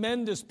a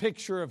tremendous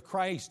picture of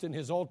Christ and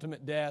his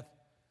ultimate death.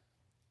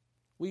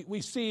 We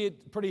see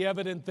it pretty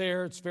evident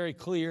there. It's very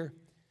clear.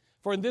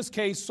 For in this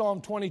case,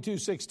 Psalm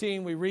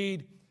 22:16, we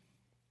read,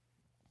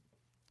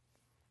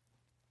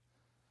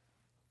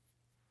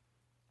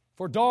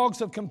 for dogs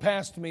have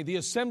compassed me, the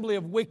assembly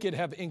of wicked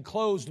have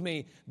enclosed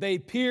me. They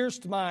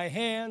pierced my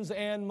hands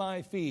and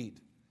my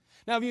feet.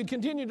 Now, if you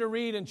continue to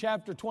read in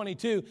chapter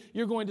 22,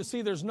 you're going to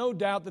see there's no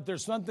doubt that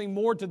there's something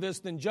more to this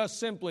than just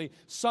simply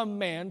some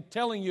man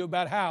telling you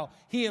about how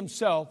he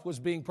himself was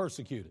being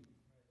persecuted.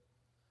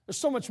 There's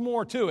so much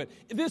more to it.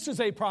 This is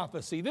a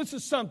prophecy. This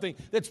is something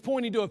that's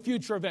pointing to a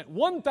future event.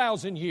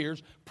 1,000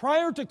 years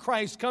prior to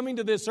Christ coming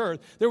to this earth,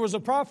 there was a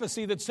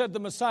prophecy that said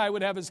the Messiah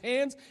would have his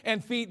hands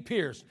and feet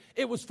pierced.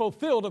 It was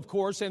fulfilled, of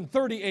course, in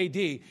 30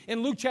 A.D.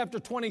 In Luke chapter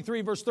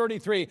 23, verse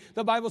 33,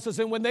 the Bible says,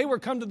 and when they were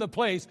come to the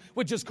place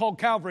which is called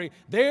Calvary,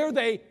 there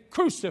they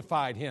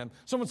crucified him.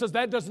 Someone says,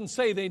 that doesn't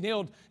say they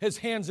nailed his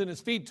hands and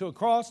his feet to a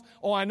cross.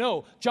 Oh, I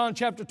know. John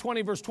chapter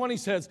 20, verse 20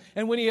 says,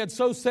 and when he had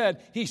so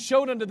said, he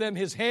showed unto them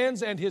his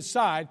hands and his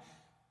side.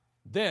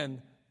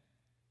 Then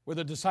were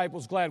the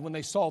disciples glad when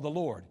they saw the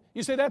Lord.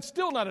 You say that's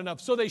still not enough.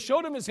 So they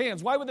showed him his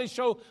hands. Why would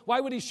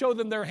he show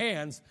them their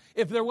hands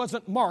if there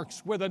wasn't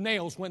marks where the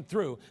nails went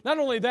through? Not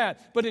only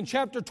that, but in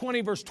chapter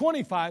 20, verse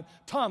 25,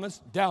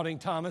 Thomas, doubting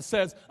Thomas,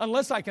 says,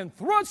 unless I can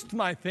thrust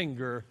my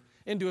finger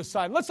into his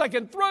side, unless I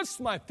can thrust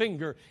my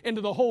finger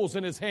into the holes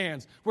in his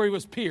hands where he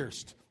was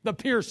pierced. The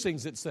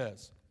piercings, it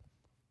says.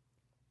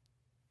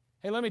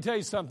 Hey, let me tell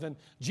you something.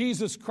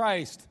 Jesus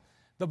Christ,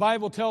 the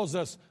Bible tells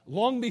us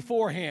long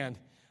beforehand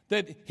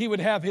that he would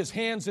have his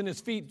hands and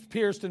his feet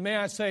pierced. And may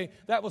I say,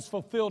 that was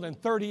fulfilled in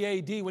 30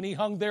 A.D. when he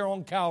hung there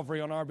on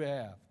Calvary on our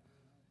behalf.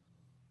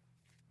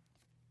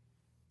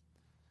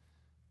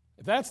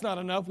 If that's not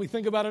enough, we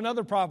think about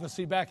another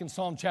prophecy back in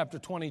Psalm chapter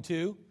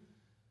 22.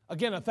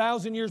 Again,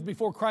 1,000 years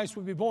before Christ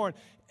would be born.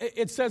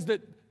 It says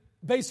that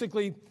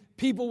basically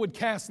people would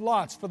cast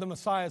lots for the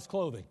Messiah's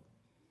clothing.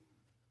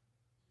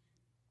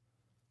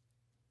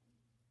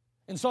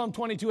 In Psalm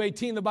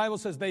 22:18, the Bible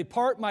says, they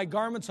part my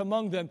garments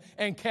among them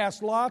and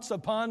cast lots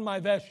upon my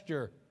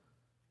vesture.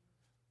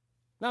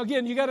 Now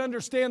again, you got to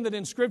understand that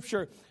in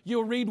Scripture,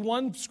 you'll read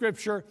one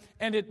Scripture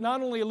and it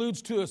not only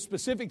alludes to a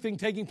specific thing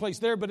taking place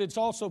there, but it's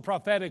also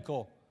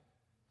prophetical.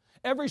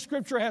 Every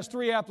Scripture has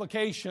three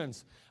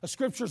applications. The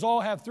Scriptures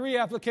all have three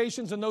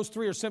applications, and those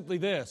three are simply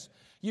this.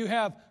 You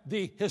have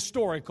the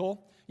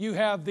historical, you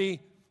have the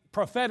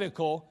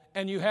prophetical,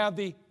 and you have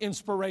the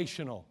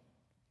inspirational.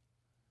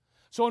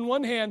 So on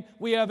one hand,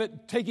 we have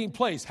it taking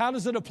place. How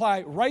does it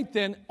apply right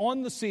then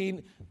on the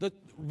scene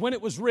when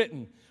it was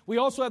written? We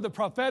also have the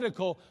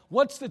prophetical.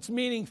 What's its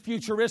meaning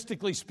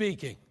futuristically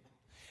speaking?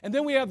 And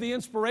then we have the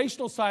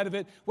inspirational side of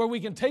it where we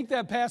can take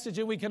that passage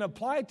and we can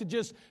apply it to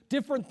just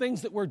different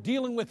things that we're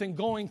dealing with and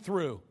going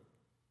through.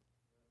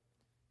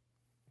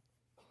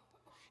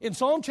 In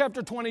Psalm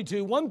chapter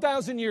 22,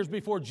 1,000 years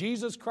before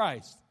Jesus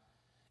Christ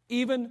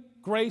even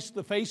graced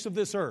the face of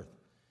this earth,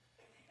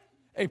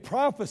 a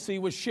prophecy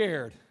was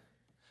shared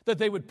that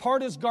they would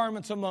part his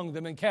garments among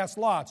them and cast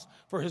lots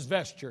for his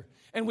vesture.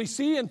 And we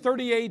see in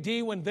 30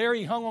 A.D. when there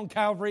he hung on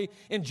Calvary,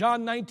 in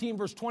John 19,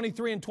 verse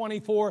 23 and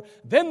 24,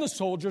 then the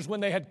soldiers, when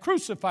they had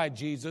crucified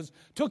Jesus,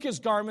 took his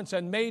garments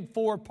and made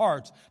 4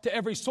 parts, to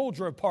every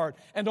soldier a part,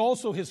 and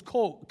also his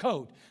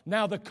coat.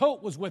 Now the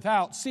coat was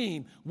without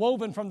seam,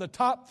 woven from the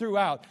top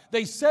throughout.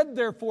 They said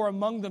therefore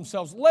among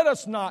themselves, let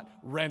us not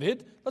rend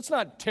it, let's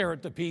not tear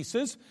it to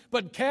pieces,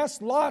 but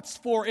cast lots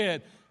for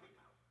it,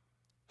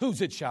 whose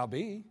it shall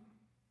be,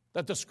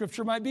 that the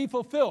Scripture might be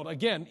fulfilled.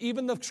 Again,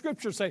 even the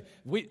Scriptures say,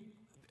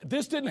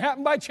 this didn't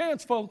happen by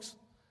chance, folks.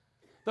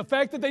 The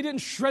fact that they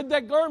didn't shred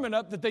that garment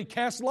up, that they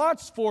cast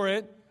lots for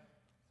it,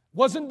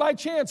 wasn't by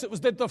chance. It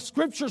was that the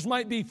Scriptures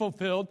might be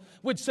fulfilled,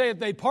 which saith,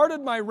 they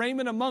parted my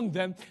raiment among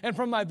them, and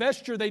from my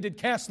vesture they did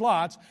cast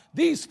lots.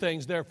 These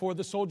things, therefore,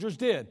 the soldiers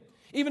did.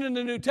 Even in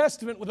the New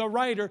Testament, with a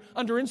writer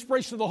under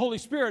inspiration of the Holy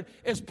Spirit,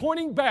 is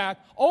pointing back,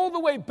 all the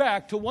way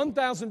back to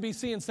 1000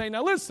 BC and saying,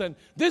 now listen,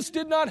 this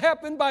did not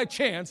happen by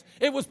chance.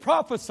 It was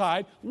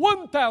prophesied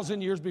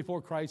 1,000 years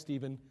before Christ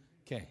even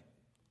came.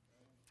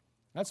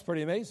 That's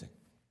pretty amazing.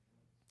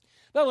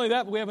 Not only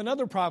that, but we have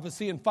another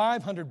prophecy in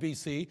 500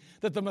 BC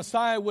that the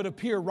Messiah would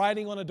appear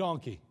riding on a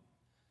donkey.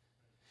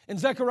 In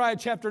Zechariah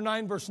chapter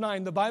 9, verse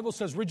 9, the Bible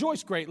says,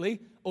 rejoice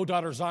greatly, O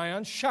daughter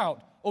Zion,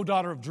 shout, O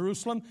daughter of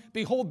Jerusalem,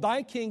 behold,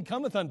 thy king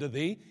cometh unto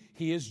thee,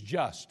 he is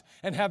just,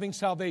 and having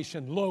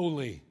salvation,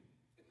 lowly,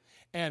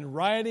 and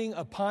riding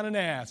upon an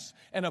ass,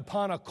 and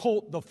upon a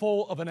colt the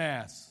foal of an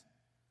ass.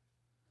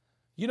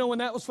 You know when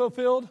that was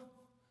fulfilled?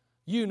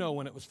 You know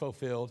when it was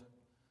fulfilled.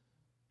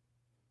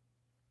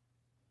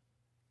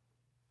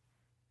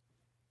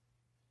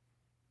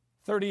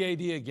 30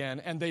 AD again,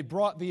 and they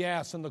brought the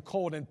ass and the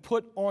colt and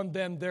put on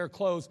them their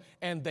clothes,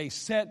 and they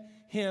set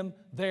him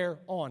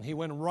thereon. He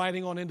went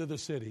riding on into the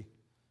city.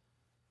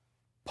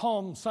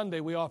 Palm Sunday,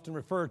 we often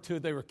refer to,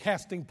 they were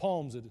casting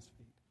palms at his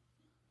feet.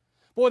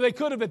 Boy, they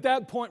could have at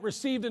that point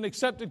received and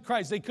accepted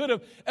Christ. They could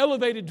have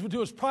elevated to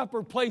his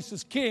proper place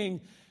as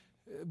king,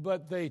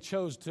 but they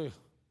chose to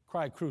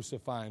cry,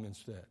 crucify him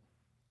instead.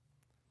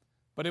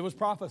 But it was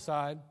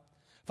prophesied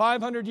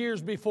 500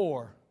 years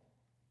before.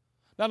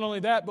 Not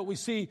only that, but we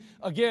see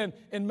again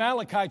in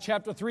Malachi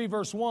chapter 3,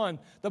 verse 1,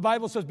 the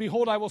Bible says,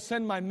 behold, I will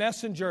send my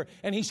messenger,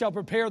 and he shall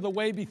prepare the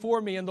way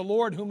before me, and the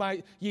Lord whom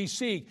ye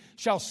seek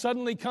shall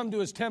suddenly come to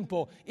his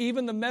temple,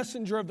 even the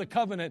messenger of the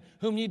covenant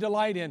whom ye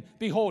delight in.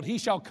 Behold, he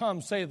shall come,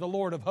 saith the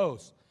Lord of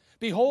hosts.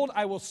 Behold,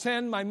 I will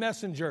send my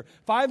messenger.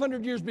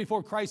 500 years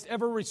before Christ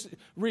ever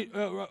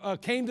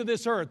came to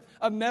this earth,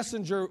 a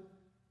messenger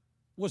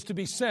was to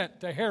be sent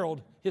to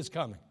herald his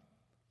coming.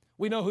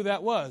 We know who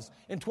that was.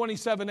 In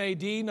 27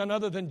 AD, none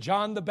other than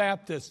John the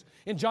Baptist.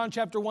 In John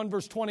chapter 1,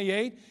 verse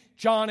 28,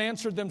 John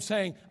answered them,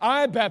 saying,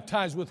 I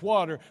baptize with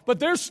water, but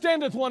there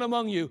standeth one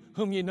among you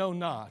whom ye know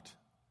not.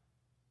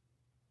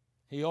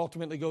 He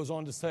ultimately goes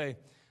on to say,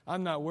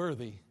 I'm not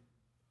worthy.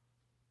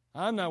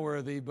 I'm not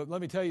worthy, but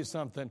let me tell you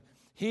something.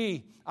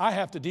 I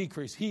have to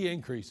decrease. He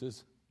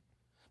increases.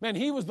 Man,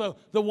 he was the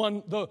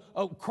one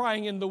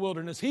crying in the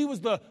wilderness. He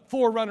was the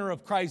forerunner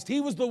of Christ.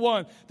 He was the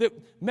one that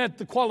met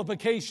the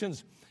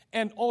qualifications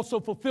and also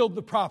fulfilled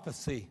the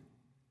prophecy.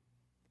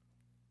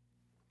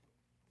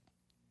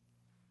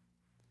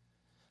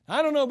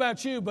 I don't know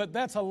about you, but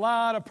that's a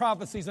lot of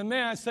prophecies. And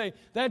may I say,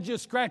 that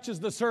just scratches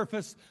the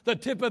surface, the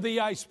tip of the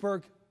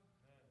iceberg.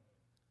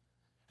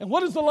 And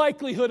what is the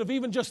likelihood of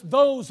even just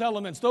those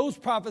elements, those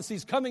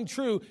prophecies coming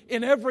true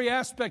in every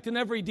aspect, in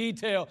every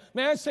detail?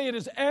 May I say it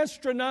is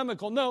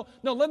astronomical? No,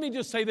 let me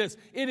just say this.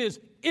 It is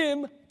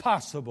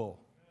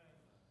impossible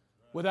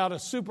without a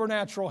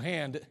supernatural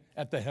hand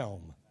at the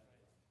helm.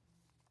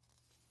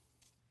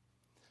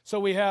 So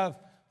we have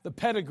the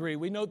pedigree,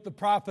 we note the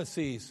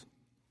prophecies,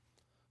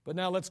 but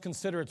now let's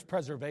consider its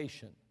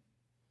preservation.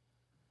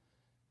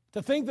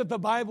 To think that the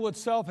Bible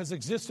itself has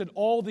existed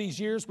all these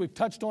years, we've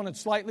touched on it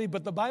slightly,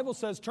 but the Bible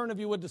says, turn if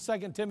you would to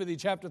 2 Timothy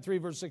chapter 3,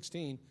 verse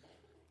 16.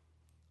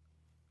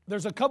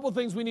 There's a couple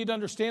things we need to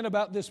understand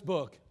about this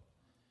book.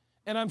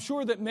 And I'm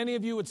sure that many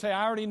of you would say,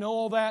 I already know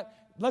all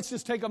that. Let's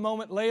just take a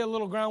moment, lay a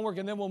little groundwork,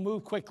 and then we'll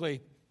move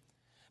quickly.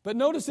 But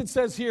notice it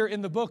says here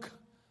in the book,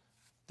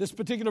 this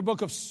particular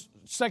book of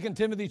 2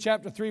 Timothy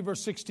chapter 3,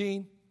 verse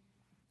 16.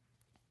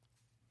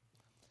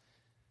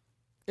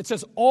 It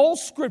says, all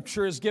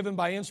Scripture is given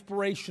by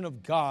inspiration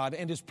of God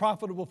and is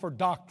profitable for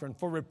doctrine,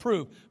 for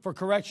reproof, for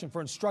correction,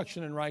 for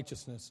instruction in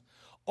righteousness.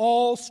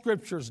 All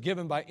Scripture is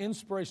given by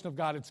inspiration of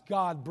God. It's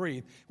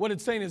God-breathed. What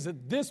it's saying is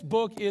that this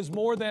book is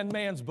more than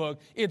man's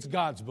book. It's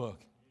God's book.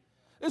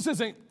 This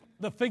isn't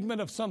the figment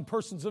of some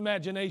person's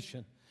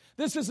imagination.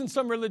 This isn't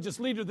some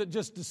religious leader that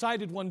just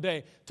decided one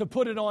day to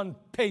put it on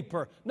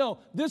paper. No,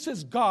 this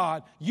is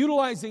God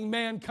utilizing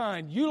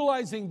mankind,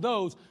 utilizing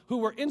those who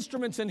were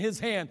instruments in His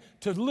hand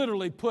to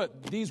literally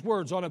put these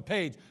words on a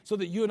page so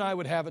that you and I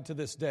would have it to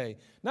this day.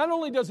 Not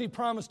only does He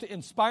promise to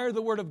inspire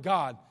the Word of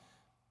God,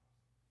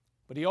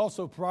 but He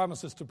also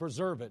promises to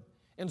preserve it.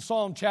 In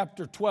Psalm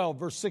chapter 12,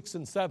 verse 6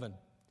 and 7,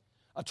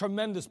 a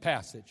tremendous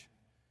passage.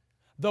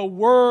 The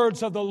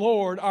words of the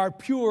Lord are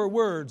pure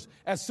words,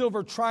 as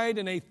silver tried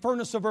in a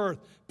furnace of earth,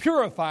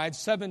 purified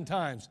 7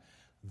 times.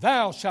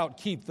 Thou shalt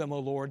keep them, O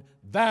Lord.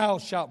 Thou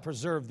shalt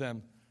preserve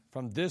them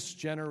from this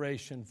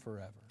generation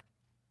forever.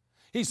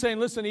 He's saying,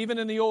 listen, even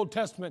in the Old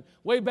Testament,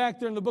 way back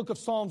there in the book of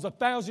Psalms,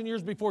 1,000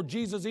 years before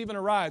Jesus even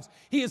arrives,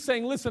 he is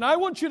saying, listen, I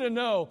want you to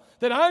know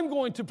that I'm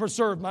going to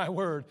preserve my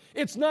word.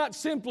 It's not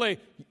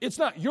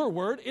your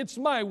word, it's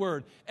my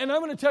word. And I'm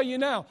going to tell you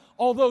now,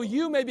 although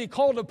you may be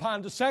called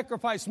upon to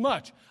sacrifice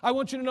much, I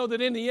want you to know that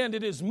in the end,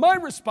 it is my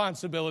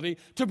responsibility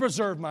to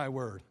preserve my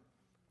word.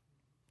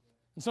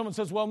 And someone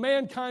says, well,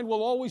 mankind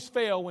will always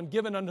fail when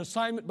given an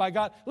assignment by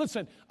God.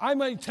 Listen, I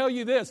might tell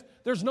you this.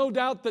 There's no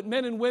doubt that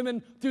men and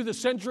women through the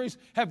centuries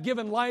have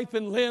given life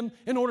and limb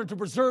in order to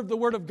preserve the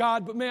Word of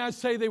God. But may I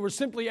say they were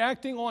simply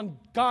acting on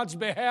God's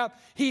behalf.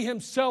 He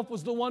Himself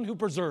was the one who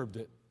preserved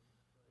it.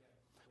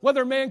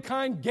 Whether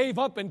mankind gave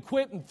up and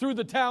quit and threw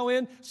the towel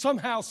in,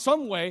 somehow,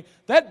 some way,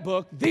 that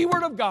book, the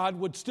Word of God,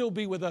 would still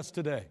be with us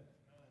today.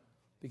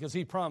 Because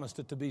He promised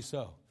it to be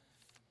so.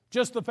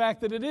 Just the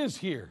fact that it is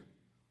here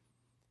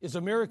is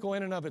a miracle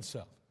in and of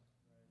itself.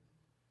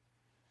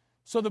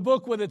 So the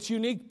book with its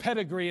unique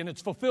pedigree and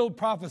its fulfilled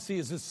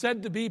prophecies is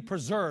said to be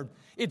preserved.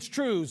 Its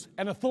truths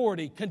and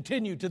authority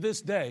continue to this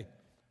day.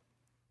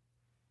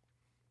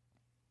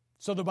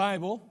 So the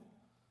Bible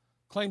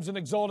claims an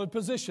exalted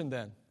position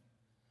then,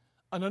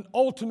 an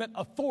ultimate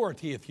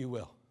authority, if you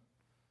will.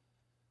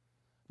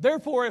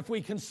 Therefore, if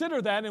we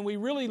consider that and we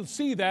really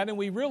see that and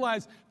we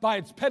realize by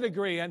its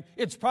pedigree and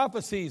its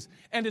prophecies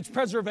and its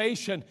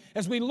preservation,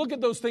 as we look at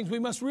those things, we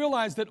must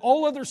realize that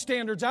all other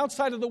standards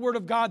outside of the Word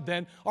of God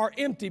then are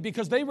empty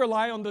because they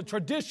rely on the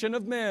tradition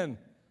of men.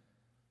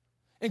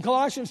 In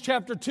Colossians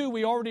chapter 2,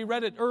 we already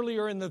read it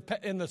earlier in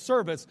the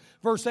service,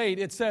 verse 8,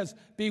 it says,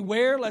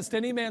 beware lest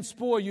any man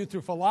spoil you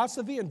through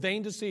philosophy and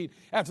vain deceit,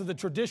 after the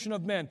tradition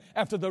of men,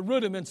 after the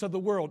rudiments of the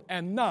world,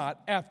 and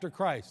not after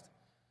Christ.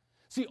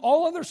 See,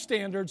 all other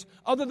standards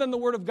other than the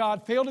Word of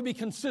God fail to be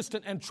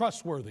consistent and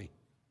trustworthy.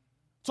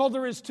 That's all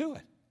there is to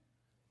it.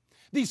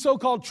 These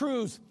so-called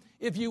truths,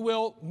 if you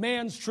will,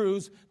 man's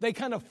truths, they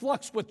kind of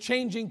flux with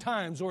changing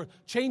times or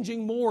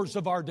changing mores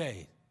of our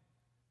day.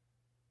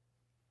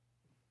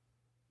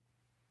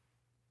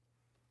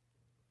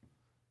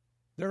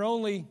 They're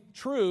only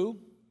true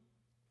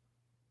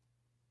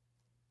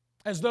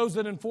as those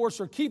that enforce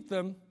or keep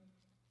them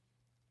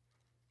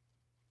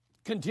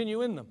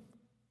continue in them.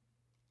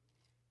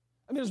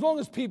 I mean, as long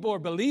as people are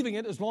believing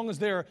it, as long as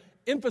they're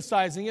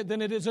emphasizing it, then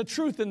it is a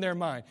truth in their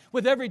mind.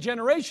 With every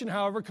generation,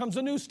 however, comes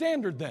a new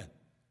standard then.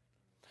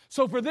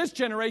 So for this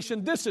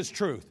generation, this is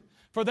truth.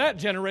 For that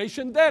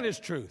generation, that is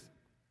truth.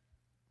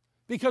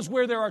 Because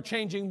where there are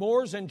changing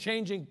mores and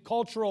changing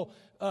cultural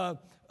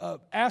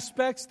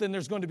aspects, then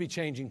there's going to be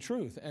changing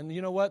truth. And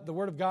you know what? The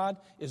Word of God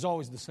is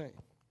always the same.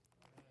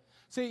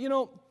 See,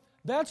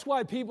 that's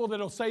why people that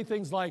will say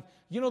things like,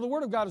 the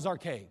Word of God is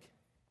archaic.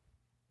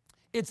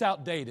 It's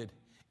outdated.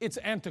 It's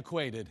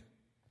antiquated.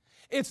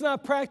 It's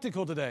not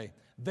practical today.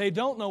 They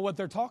don't know what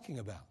they're talking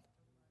about.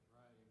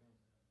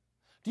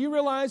 Do you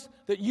realize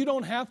that you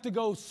don't have to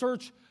go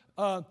search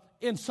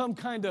in some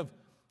kind of,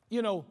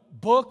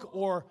 book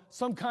or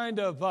some kind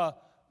of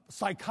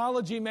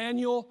psychology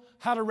manual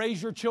how to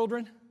raise your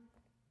children?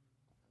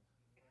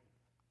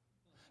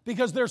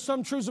 Because there's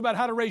some truths about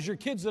how to raise your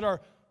kids that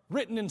are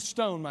written in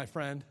stone, my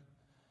friend,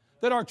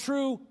 that are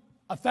true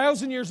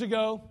 1,000 years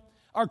ago,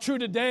 are true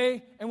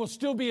today, and will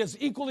still be as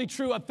equally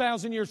true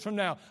 1,000 years from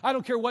now. I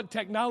don't care what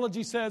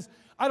technology says.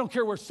 I don't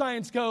care where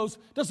science goes.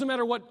 Doesn't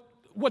matter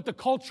what the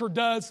culture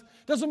does.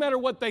 Doesn't matter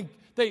what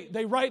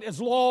they write as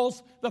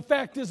laws. The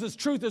fact is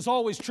truth is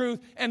always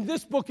truth, and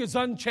this book is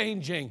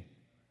unchanging.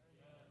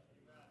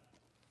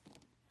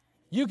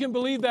 You can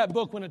believe that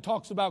book when it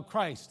talks about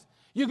Christ.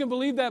 You can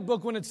believe that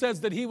book when it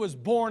says that He was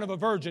born of a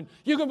virgin.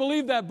 You can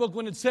believe that book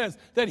when it says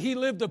that He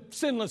lived a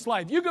sinless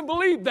life. You can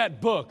believe that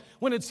book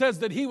when it says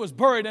that He was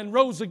buried and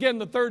rose again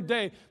the third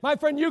day. My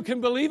friend, you can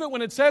believe it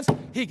when it says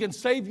He can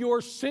save your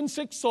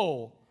sin-sick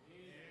soul.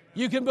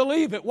 You can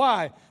believe it.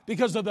 Why?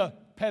 Because of the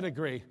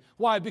pedigree.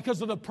 Why?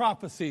 Because of the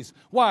prophecies.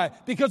 Why?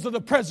 Because of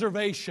the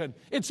preservation.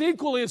 It's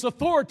equally as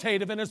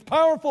authoritative and as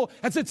powerful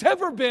as it's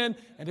ever been,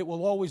 and it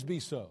will always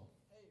be so.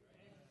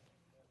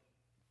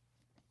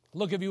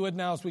 Look, if you would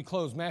now as we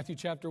close, Matthew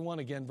chapter 1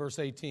 again, verse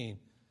 18.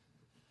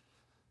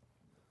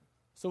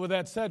 So with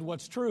that said,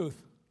 what's truth?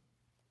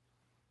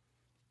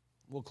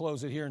 We'll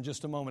close it here in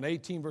just a moment.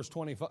 18 verse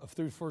 25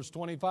 through verse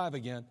 25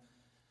 again.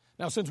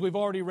 Now, since we've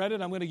already read it,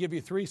 I'm going to give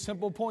you 3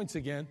 simple points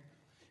again.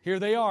 Here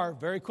they are,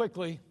 very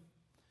quickly.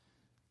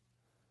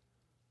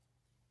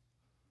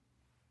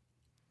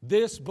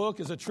 This book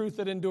is a truth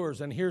that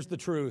endures, and here's the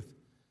truth.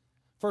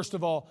 First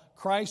of all,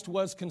 Christ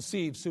was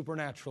conceived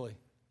supernaturally.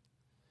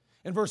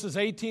 In verses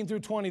 18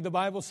 through 20, the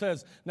Bible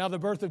says, now the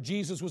birth of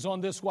Jesus was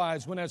on this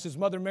wise, when as His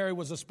mother Mary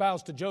was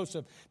espoused to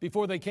Joseph,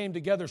 before they came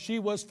together, she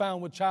was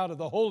found with child of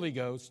the Holy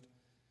Ghost.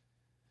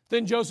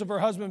 Then Joseph, her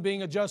husband,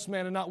 being a just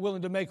man and not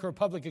willing to make her a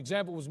public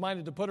example, was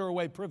minded to put her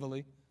away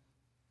privily.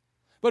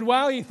 But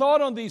while he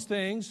thought on these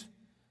things,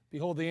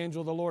 behold, the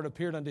angel of the Lord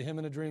appeared unto him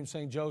in a dream,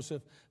 saying,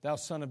 Joseph, thou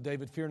son of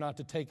David, fear not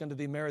to take unto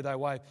thee Mary thy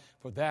wife,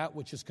 for that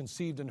which is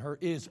conceived in her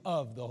is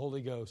of the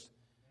Holy Ghost.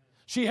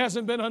 She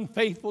hasn't been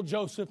unfaithful,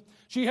 Joseph.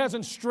 She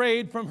hasn't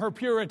strayed from her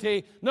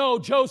purity. No,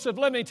 Joseph,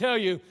 let me tell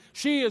you,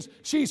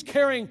 she's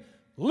carrying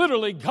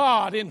literally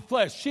God in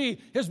flesh. She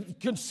is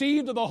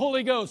conceived of the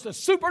Holy Ghost, a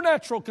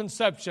supernatural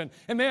conception.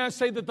 And may I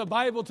say that the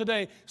Bible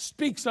today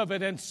speaks of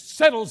it and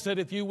settles it,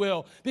 if you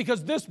will,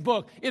 because this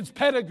book, its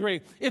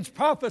pedigree, its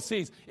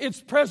prophecies,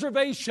 its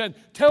preservation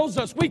tells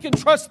us we can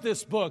trust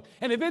this book.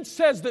 And if it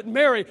says that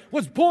Mary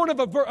was born of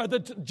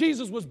that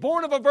Jesus was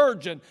born of a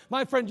virgin,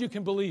 my friend, you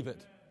can believe it.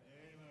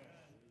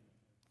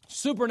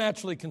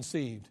 Supernaturally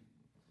conceived.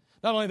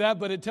 Not only that,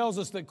 but it tells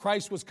us that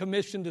Christ was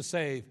commissioned to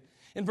save.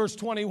 In verse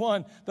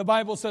 21, the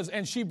Bible says,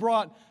 and she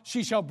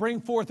shall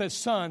bring forth a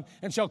son,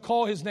 and shall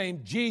call his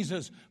name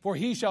Jesus, for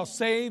he shall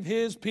save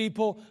his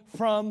people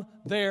from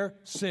their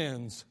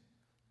sins.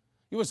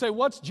 You would say,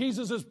 what's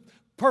Jesus'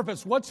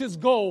 purpose? What's his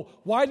goal?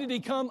 Why did he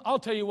come? I'll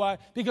tell you why.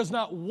 Because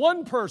not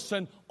one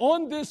person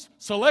on this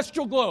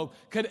celestial globe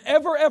could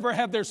ever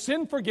have their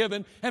sin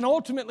forgiven and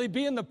ultimately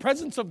be in the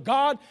presence of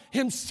God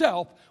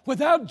himself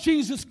without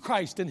Jesus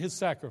Christ and his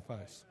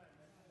sacrifice.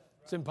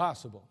 It's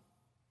impossible.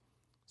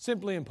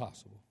 Simply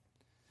impossible.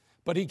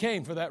 But he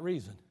came for that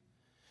reason.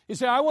 You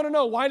say, I want to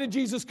know, why did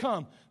Jesus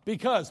come?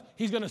 Because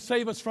he's going to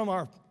save us from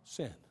our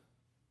sin.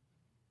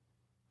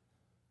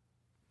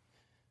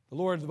 The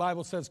Lord, the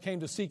Bible says,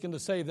 came to seek and to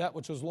save that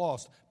which was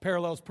lost.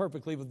 Parallels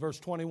perfectly with verse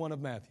 21 of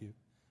Matthew,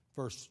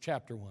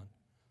 chapter 1.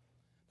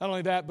 Not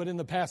only that, but in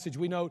the passage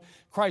we note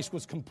Christ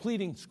was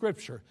completing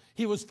Scripture.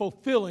 He was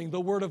fulfilling the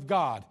Word of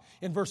God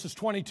in verses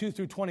 22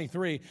 through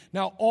 23.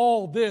 Now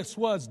all this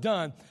was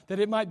done that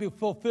it might be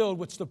fulfilled,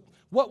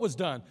 what was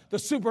done? The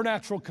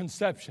supernatural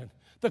conception,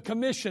 the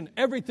commission,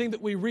 everything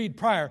that we read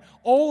prior.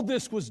 All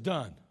this was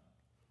done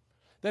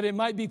that it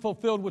might be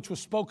fulfilled, which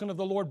was spoken of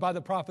the Lord by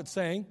the prophet,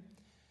 saying,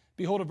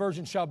 Behold, a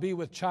virgin shall be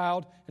with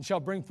child, and shall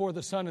bring forth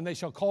a son, and they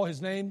shall call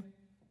his name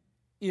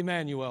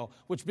Emmanuel,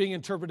 which being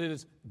interpreted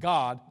as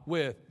God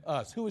with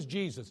us. Who is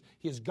Jesus?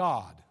 He is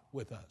God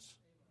with us.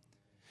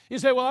 You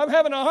say, well, I'm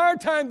having a hard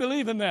time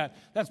believing that.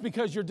 That's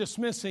because you're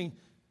dismissing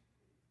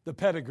the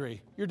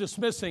pedigree. You're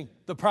dismissing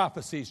the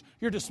prophecies.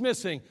 You're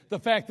dismissing the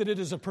fact that it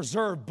is a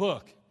preserved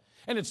book.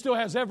 And it still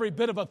has every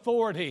bit of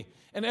authority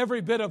and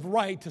every bit of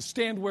right to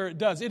stand where it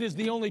does. It is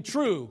the only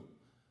true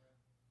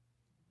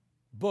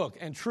book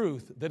and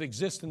truth that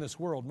exists in this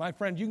world. My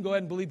friend, you can go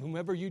ahead and believe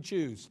whomever you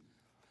choose.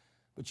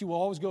 But you will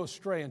always go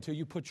astray until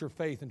you put your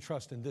faith and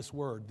trust in this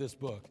word, this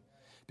book.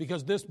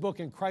 Because this book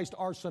and Christ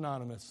are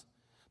synonymous.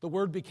 The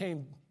Word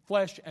became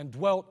flesh and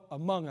dwelt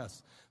among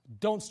us.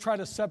 Don't try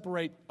to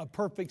separate a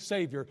perfect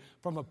Savior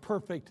from a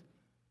perfect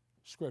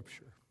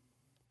Scripture.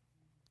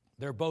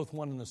 They're both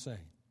one and the same.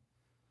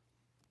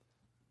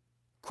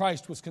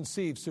 Christ was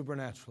conceived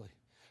supernaturally.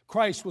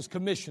 Christ was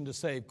commissioned to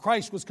save.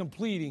 Christ was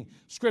completing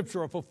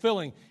Scripture or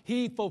fulfilling.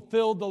 He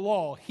fulfilled the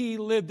law. He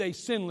lived a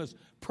sinless,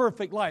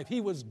 perfect life.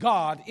 He was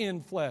God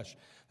in flesh.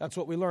 That's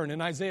what we learn.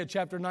 In Isaiah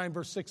chapter 9,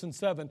 verse 6 and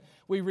 7,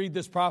 we read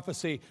this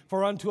prophecy.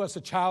 For unto us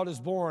a child is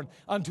born,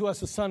 unto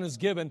us a son is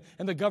given,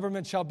 and the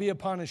government shall be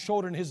upon his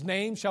shoulder, and his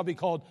name shall be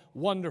called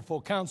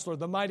Wonderful, Counselor,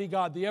 the Mighty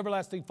God, the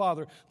Everlasting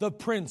Father, the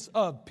Prince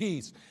of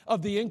Peace.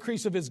 Of the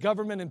increase of his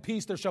government and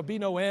peace there shall be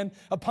no end,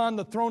 upon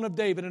the throne of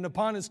David and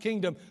upon his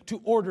kingdom, to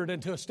order it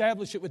and to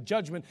establish it with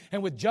judgment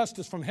and with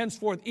justice from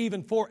henceforth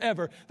even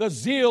forever. The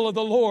zeal of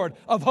the Lord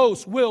of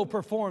hosts will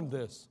perform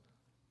this.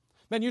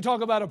 Man, you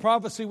talk about a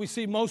prophecy, we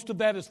see most of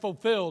that is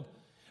fulfilled.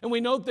 And we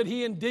note that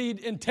he indeed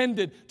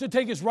intended to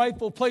take his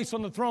rightful place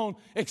on the throne,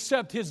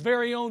 except his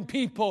very own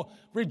people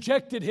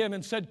rejected him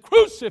and said,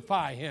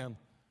 crucify him.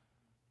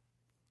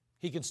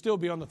 He can still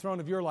be on the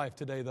throne of your life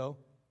today, though.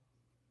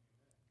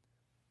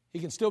 He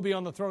can still be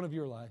on the throne of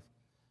your life.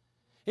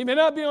 He may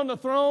not be on the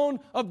throne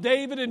of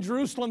David in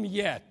Jerusalem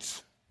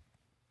yet,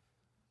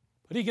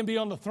 but he can be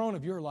on the throne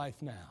of your life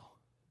now.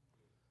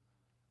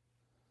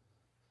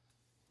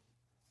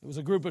 It was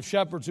a group of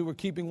shepherds who were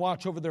keeping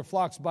watch over their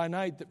flocks by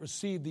night that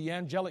received the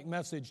angelic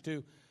message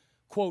to,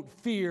 quote,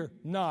 fear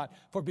not,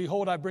 for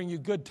behold, I bring you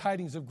good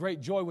tidings of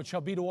great joy, which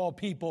shall be to all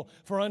people.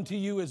 For unto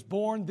you is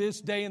born this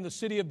day in the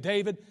city of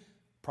David,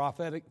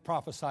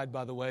 prophesied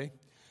by the way,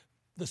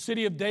 the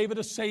city of David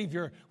a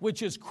Savior,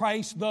 which is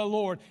Christ the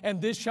Lord.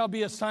 And this shall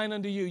be a sign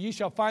unto you. Ye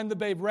shall find the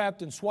babe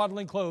wrapped in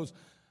swaddling clothes,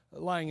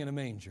 lying in a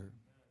manger.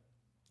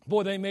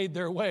 Boy, they made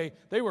their way.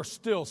 They were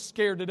still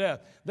scared to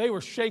death. They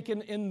were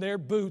shaken in their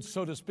boots,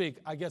 so to speak.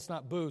 I guess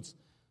not boots,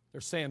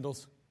 they're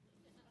sandals.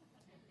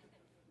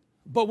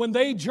 But when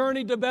they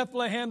journeyed to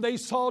Bethlehem, they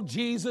saw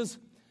Jesus,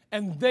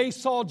 and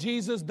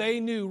they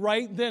knew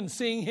right then,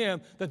 seeing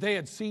him, that they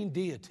had seen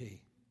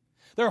deity.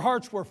 Their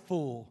hearts were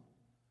full.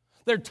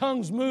 Their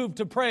tongues moved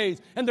to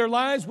praise, and their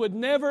lives would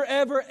never,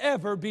 ever,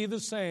 ever be the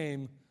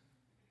same.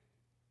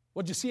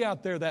 What'd you see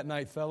out there that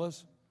night,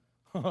 fellas?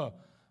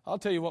 I'll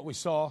tell you what we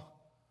saw.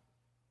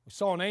 We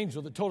saw an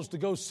angel that told us to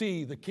go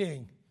see the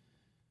King.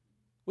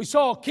 We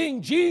saw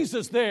King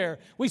Jesus there.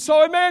 We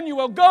saw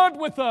Emmanuel, God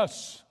with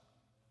us.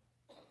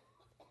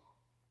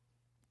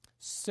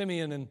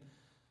 Simeon and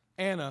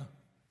Anna,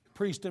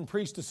 priest and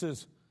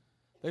priestesses,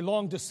 they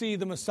longed to see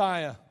the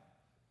Messiah.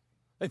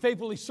 They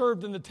faithfully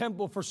served in the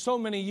temple for so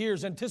many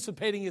years,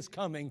 anticipating His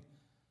coming.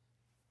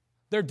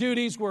 Their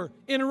duties were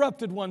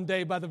interrupted one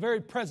day by the very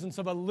presence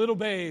of a little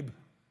babe.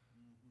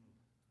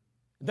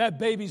 That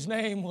baby's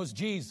name was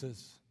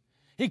Jesus.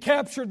 He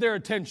captured their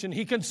attention,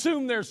 He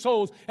consumed their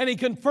souls, and He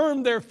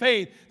confirmed their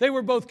faith. They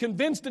were both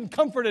convinced and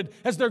comforted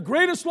as their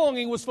greatest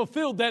longing was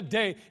fulfilled that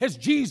day, as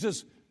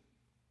Jesus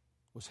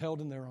was held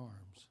in their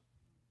arms.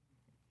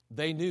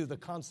 They knew the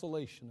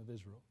consolation of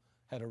Israel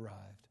had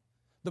arrived.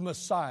 The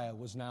Messiah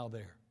was now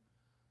there.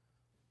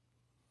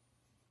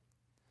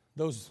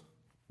 Those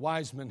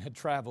wise men had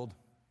traveled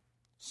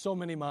so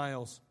many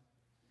miles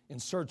in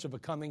search of a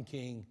coming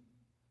king.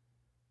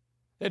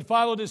 They'd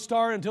followed His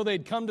star until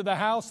they'd come to the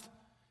house,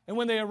 and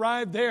when they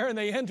arrived there and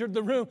they entered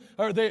the room,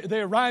 or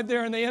they arrived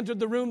there and they entered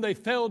the room, they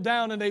fell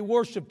down and they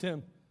worshiped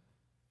Him.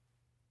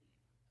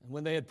 And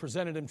when they had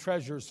presented Him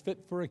treasures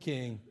fit for a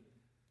king,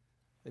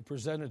 they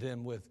presented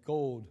Him with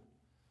gold,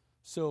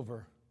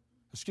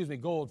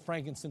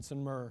 frankincense,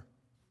 and myrrh.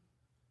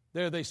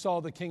 There they saw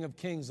the King of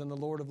Kings and the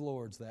Lord of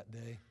Lords that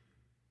day.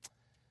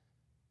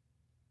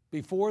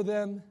 Before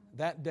them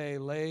that day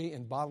lay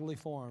in bodily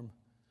form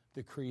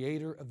the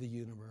Creator of the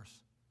universe,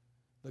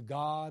 the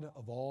God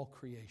of all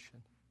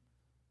creation.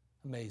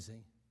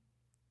 Amazing.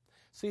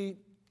 See,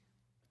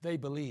 they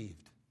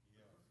believed.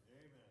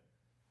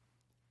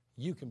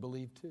 You can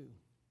believe too.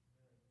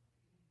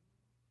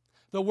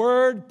 The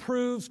Word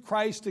proves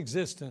Christ's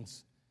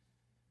existence.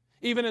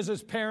 Even as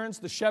His parents,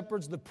 the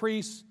shepherds, the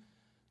priests,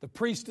 the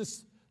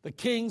priestess, the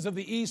kings of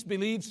the East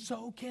believed,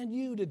 so can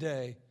you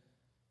today.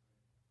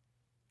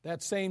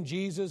 That same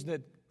Jesus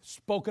that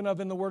spoken of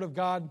in the Word of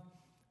God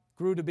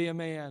grew to be a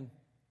man.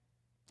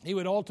 He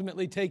would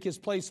ultimately take His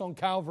place on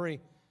Calvary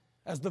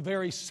as the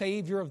very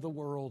Savior of the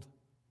world.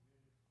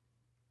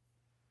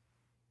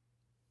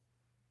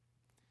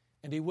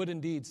 And He would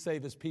indeed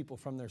save His people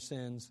from their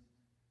sins.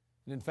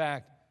 And in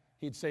fact,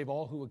 He'd save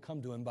all who would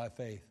come to Him by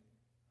faith.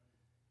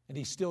 And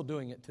He's still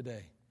doing it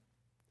today.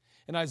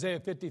 In Isaiah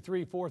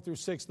 53,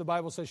 4-6, the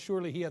Bible says,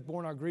 "Surely He hath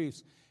borne our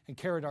griefs and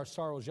carried our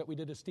sorrows, yet we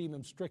did esteem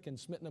Him stricken,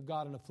 smitten of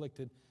God, and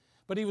afflicted.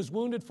 But He was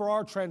wounded for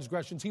our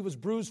transgressions, He was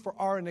bruised for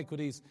our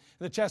iniquities.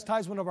 And the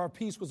chastisement of our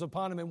peace was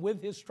upon Him, and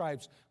with His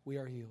stripes we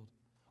are healed.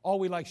 All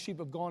we like sheep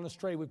have gone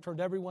astray. We've turned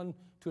everyone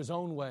to his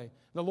own way.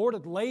 The Lord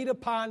hath laid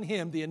upon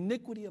Him the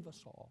iniquity of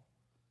us all."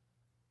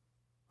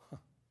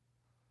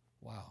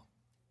 Wow.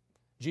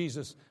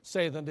 Jesus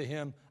saith unto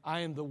him,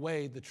 "I am the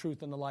way, the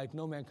truth, and the life.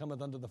 No man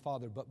cometh unto the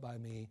Father but by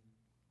me."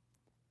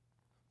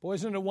 Boy,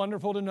 isn't it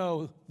wonderful to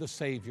know the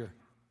Savior?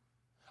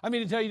 I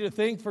mean to tell you to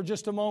think for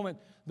just a moment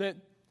that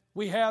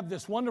we have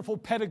this wonderful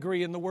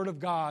pedigree in the Word of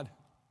God.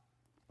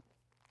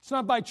 It's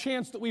not by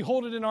chance that we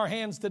hold it in our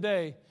hands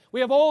today. We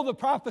have all the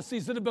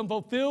prophecies that have been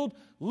fulfilled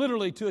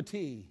literally to a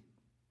T.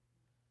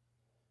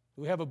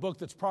 We have a book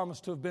that's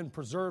promised to have been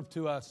preserved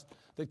to us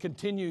that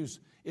continues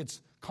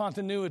its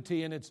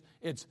continuity and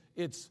its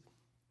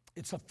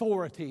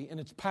authority and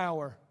its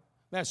power.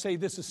 And I say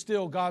this is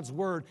still God's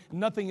Word.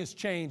 Nothing has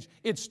changed.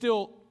 It's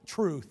still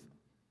truth.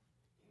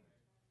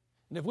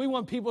 And if we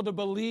want people to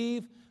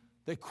believe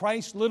that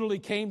Christ literally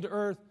came to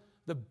earth,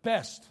 the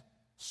best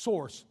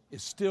source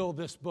is still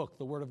this book,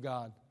 the Word of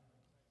God.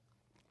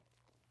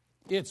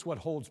 It's what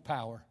holds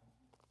power.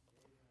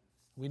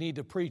 We need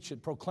to preach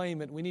it,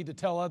 proclaim it. We need to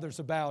tell others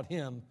about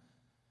Him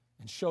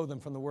and show them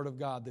from the Word of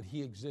God that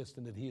He exists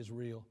and that He is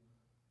real.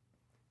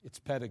 It's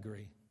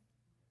pedigree.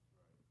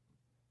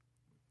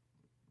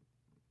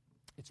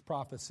 It's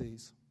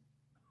prophecies.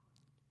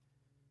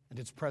 And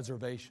its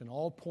preservation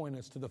all point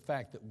us to the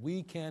fact that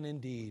we can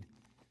indeed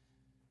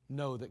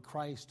know that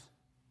Christ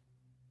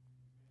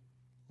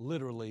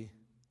literally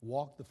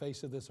walked the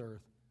face of this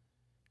earth,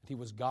 that He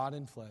was God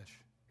in flesh,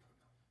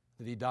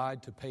 that He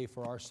died to pay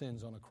for our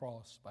sins on a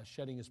cross by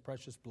shedding His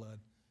precious blood.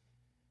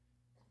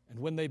 And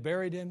when they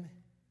buried Him,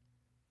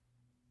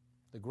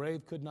 the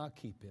grave could not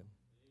keep Him.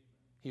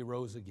 He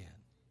rose again.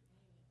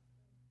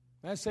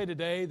 And I say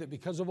today that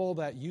because of all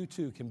that, you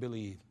too can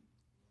believe.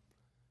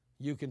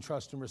 You can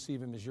trust and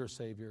receive Him as your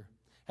Savior.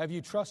 Have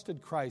you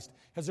trusted Christ?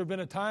 Has there been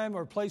a time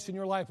or place in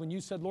your life when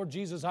you said, "Lord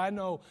Jesus, I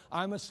know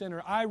I'm a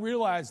sinner. I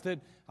realize that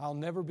I'll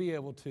never be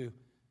able to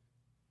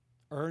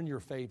earn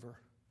your favor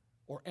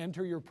or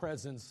enter your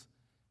presence,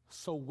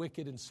 so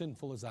wicked and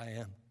sinful as I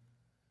am.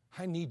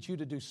 I need you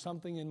to do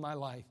something in my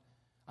life.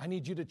 I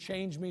need you to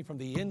change me from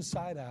the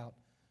inside out.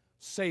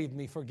 Save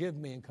me, forgive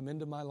me, and come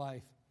into my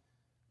life.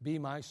 Be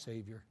my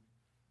Savior."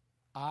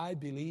 I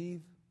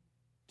believe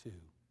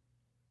too.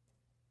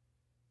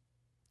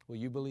 Will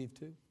you believe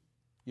too?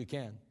 You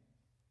can.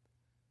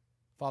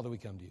 Father, we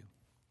come to you.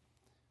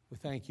 We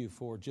thank you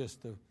for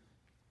just the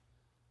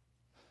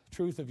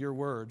truth of your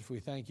word. We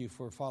thank you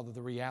for, Father,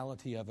 the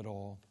reality of it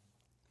all.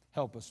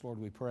 Help us, Lord,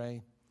 we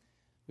pray.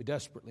 We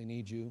desperately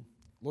need you.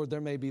 Lord,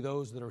 there may be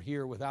those that are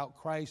here without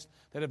Christ,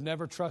 that have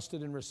never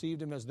trusted and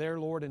received Him as their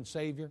Lord and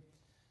Savior.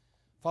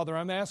 Father,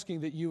 I'm asking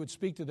that you would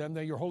speak to them,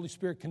 that your Holy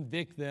Spirit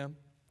convict them.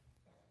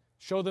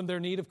 Show them their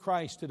need of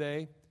Christ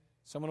today.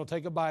 Someone will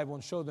take a Bible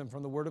and show them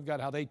from the Word of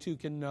God how they too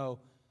can know.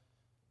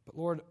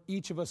 But Lord,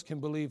 each of us can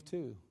believe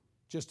too,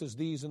 just as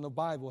these in the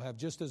Bible have,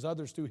 just as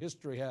others through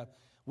history have.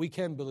 We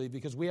can believe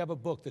because we have a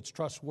book that's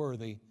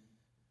trustworthy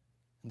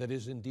and that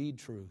is indeed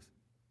truth.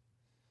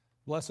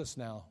 Bless us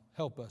now.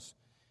 Help us.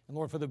 And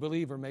Lord, for the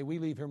believer, may we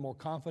leave here more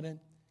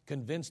confident,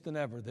 convinced than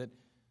ever that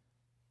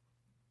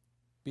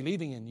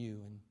believing in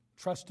you and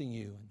trusting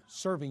you and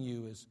serving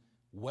you is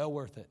well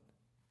worth it.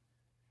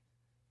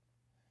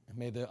 And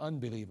may the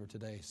unbeliever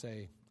today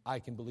say, I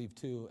can believe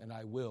too, and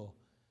I will,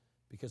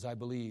 because I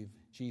believe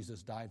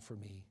Jesus died for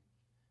me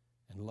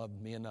and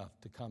loved me enough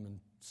to come and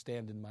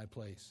stand in my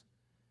place,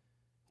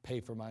 pay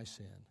for my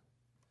sin,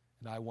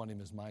 and I want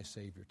him as my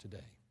Savior today.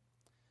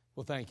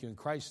 Well, thank you. In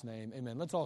Christ's name, amen. Let's all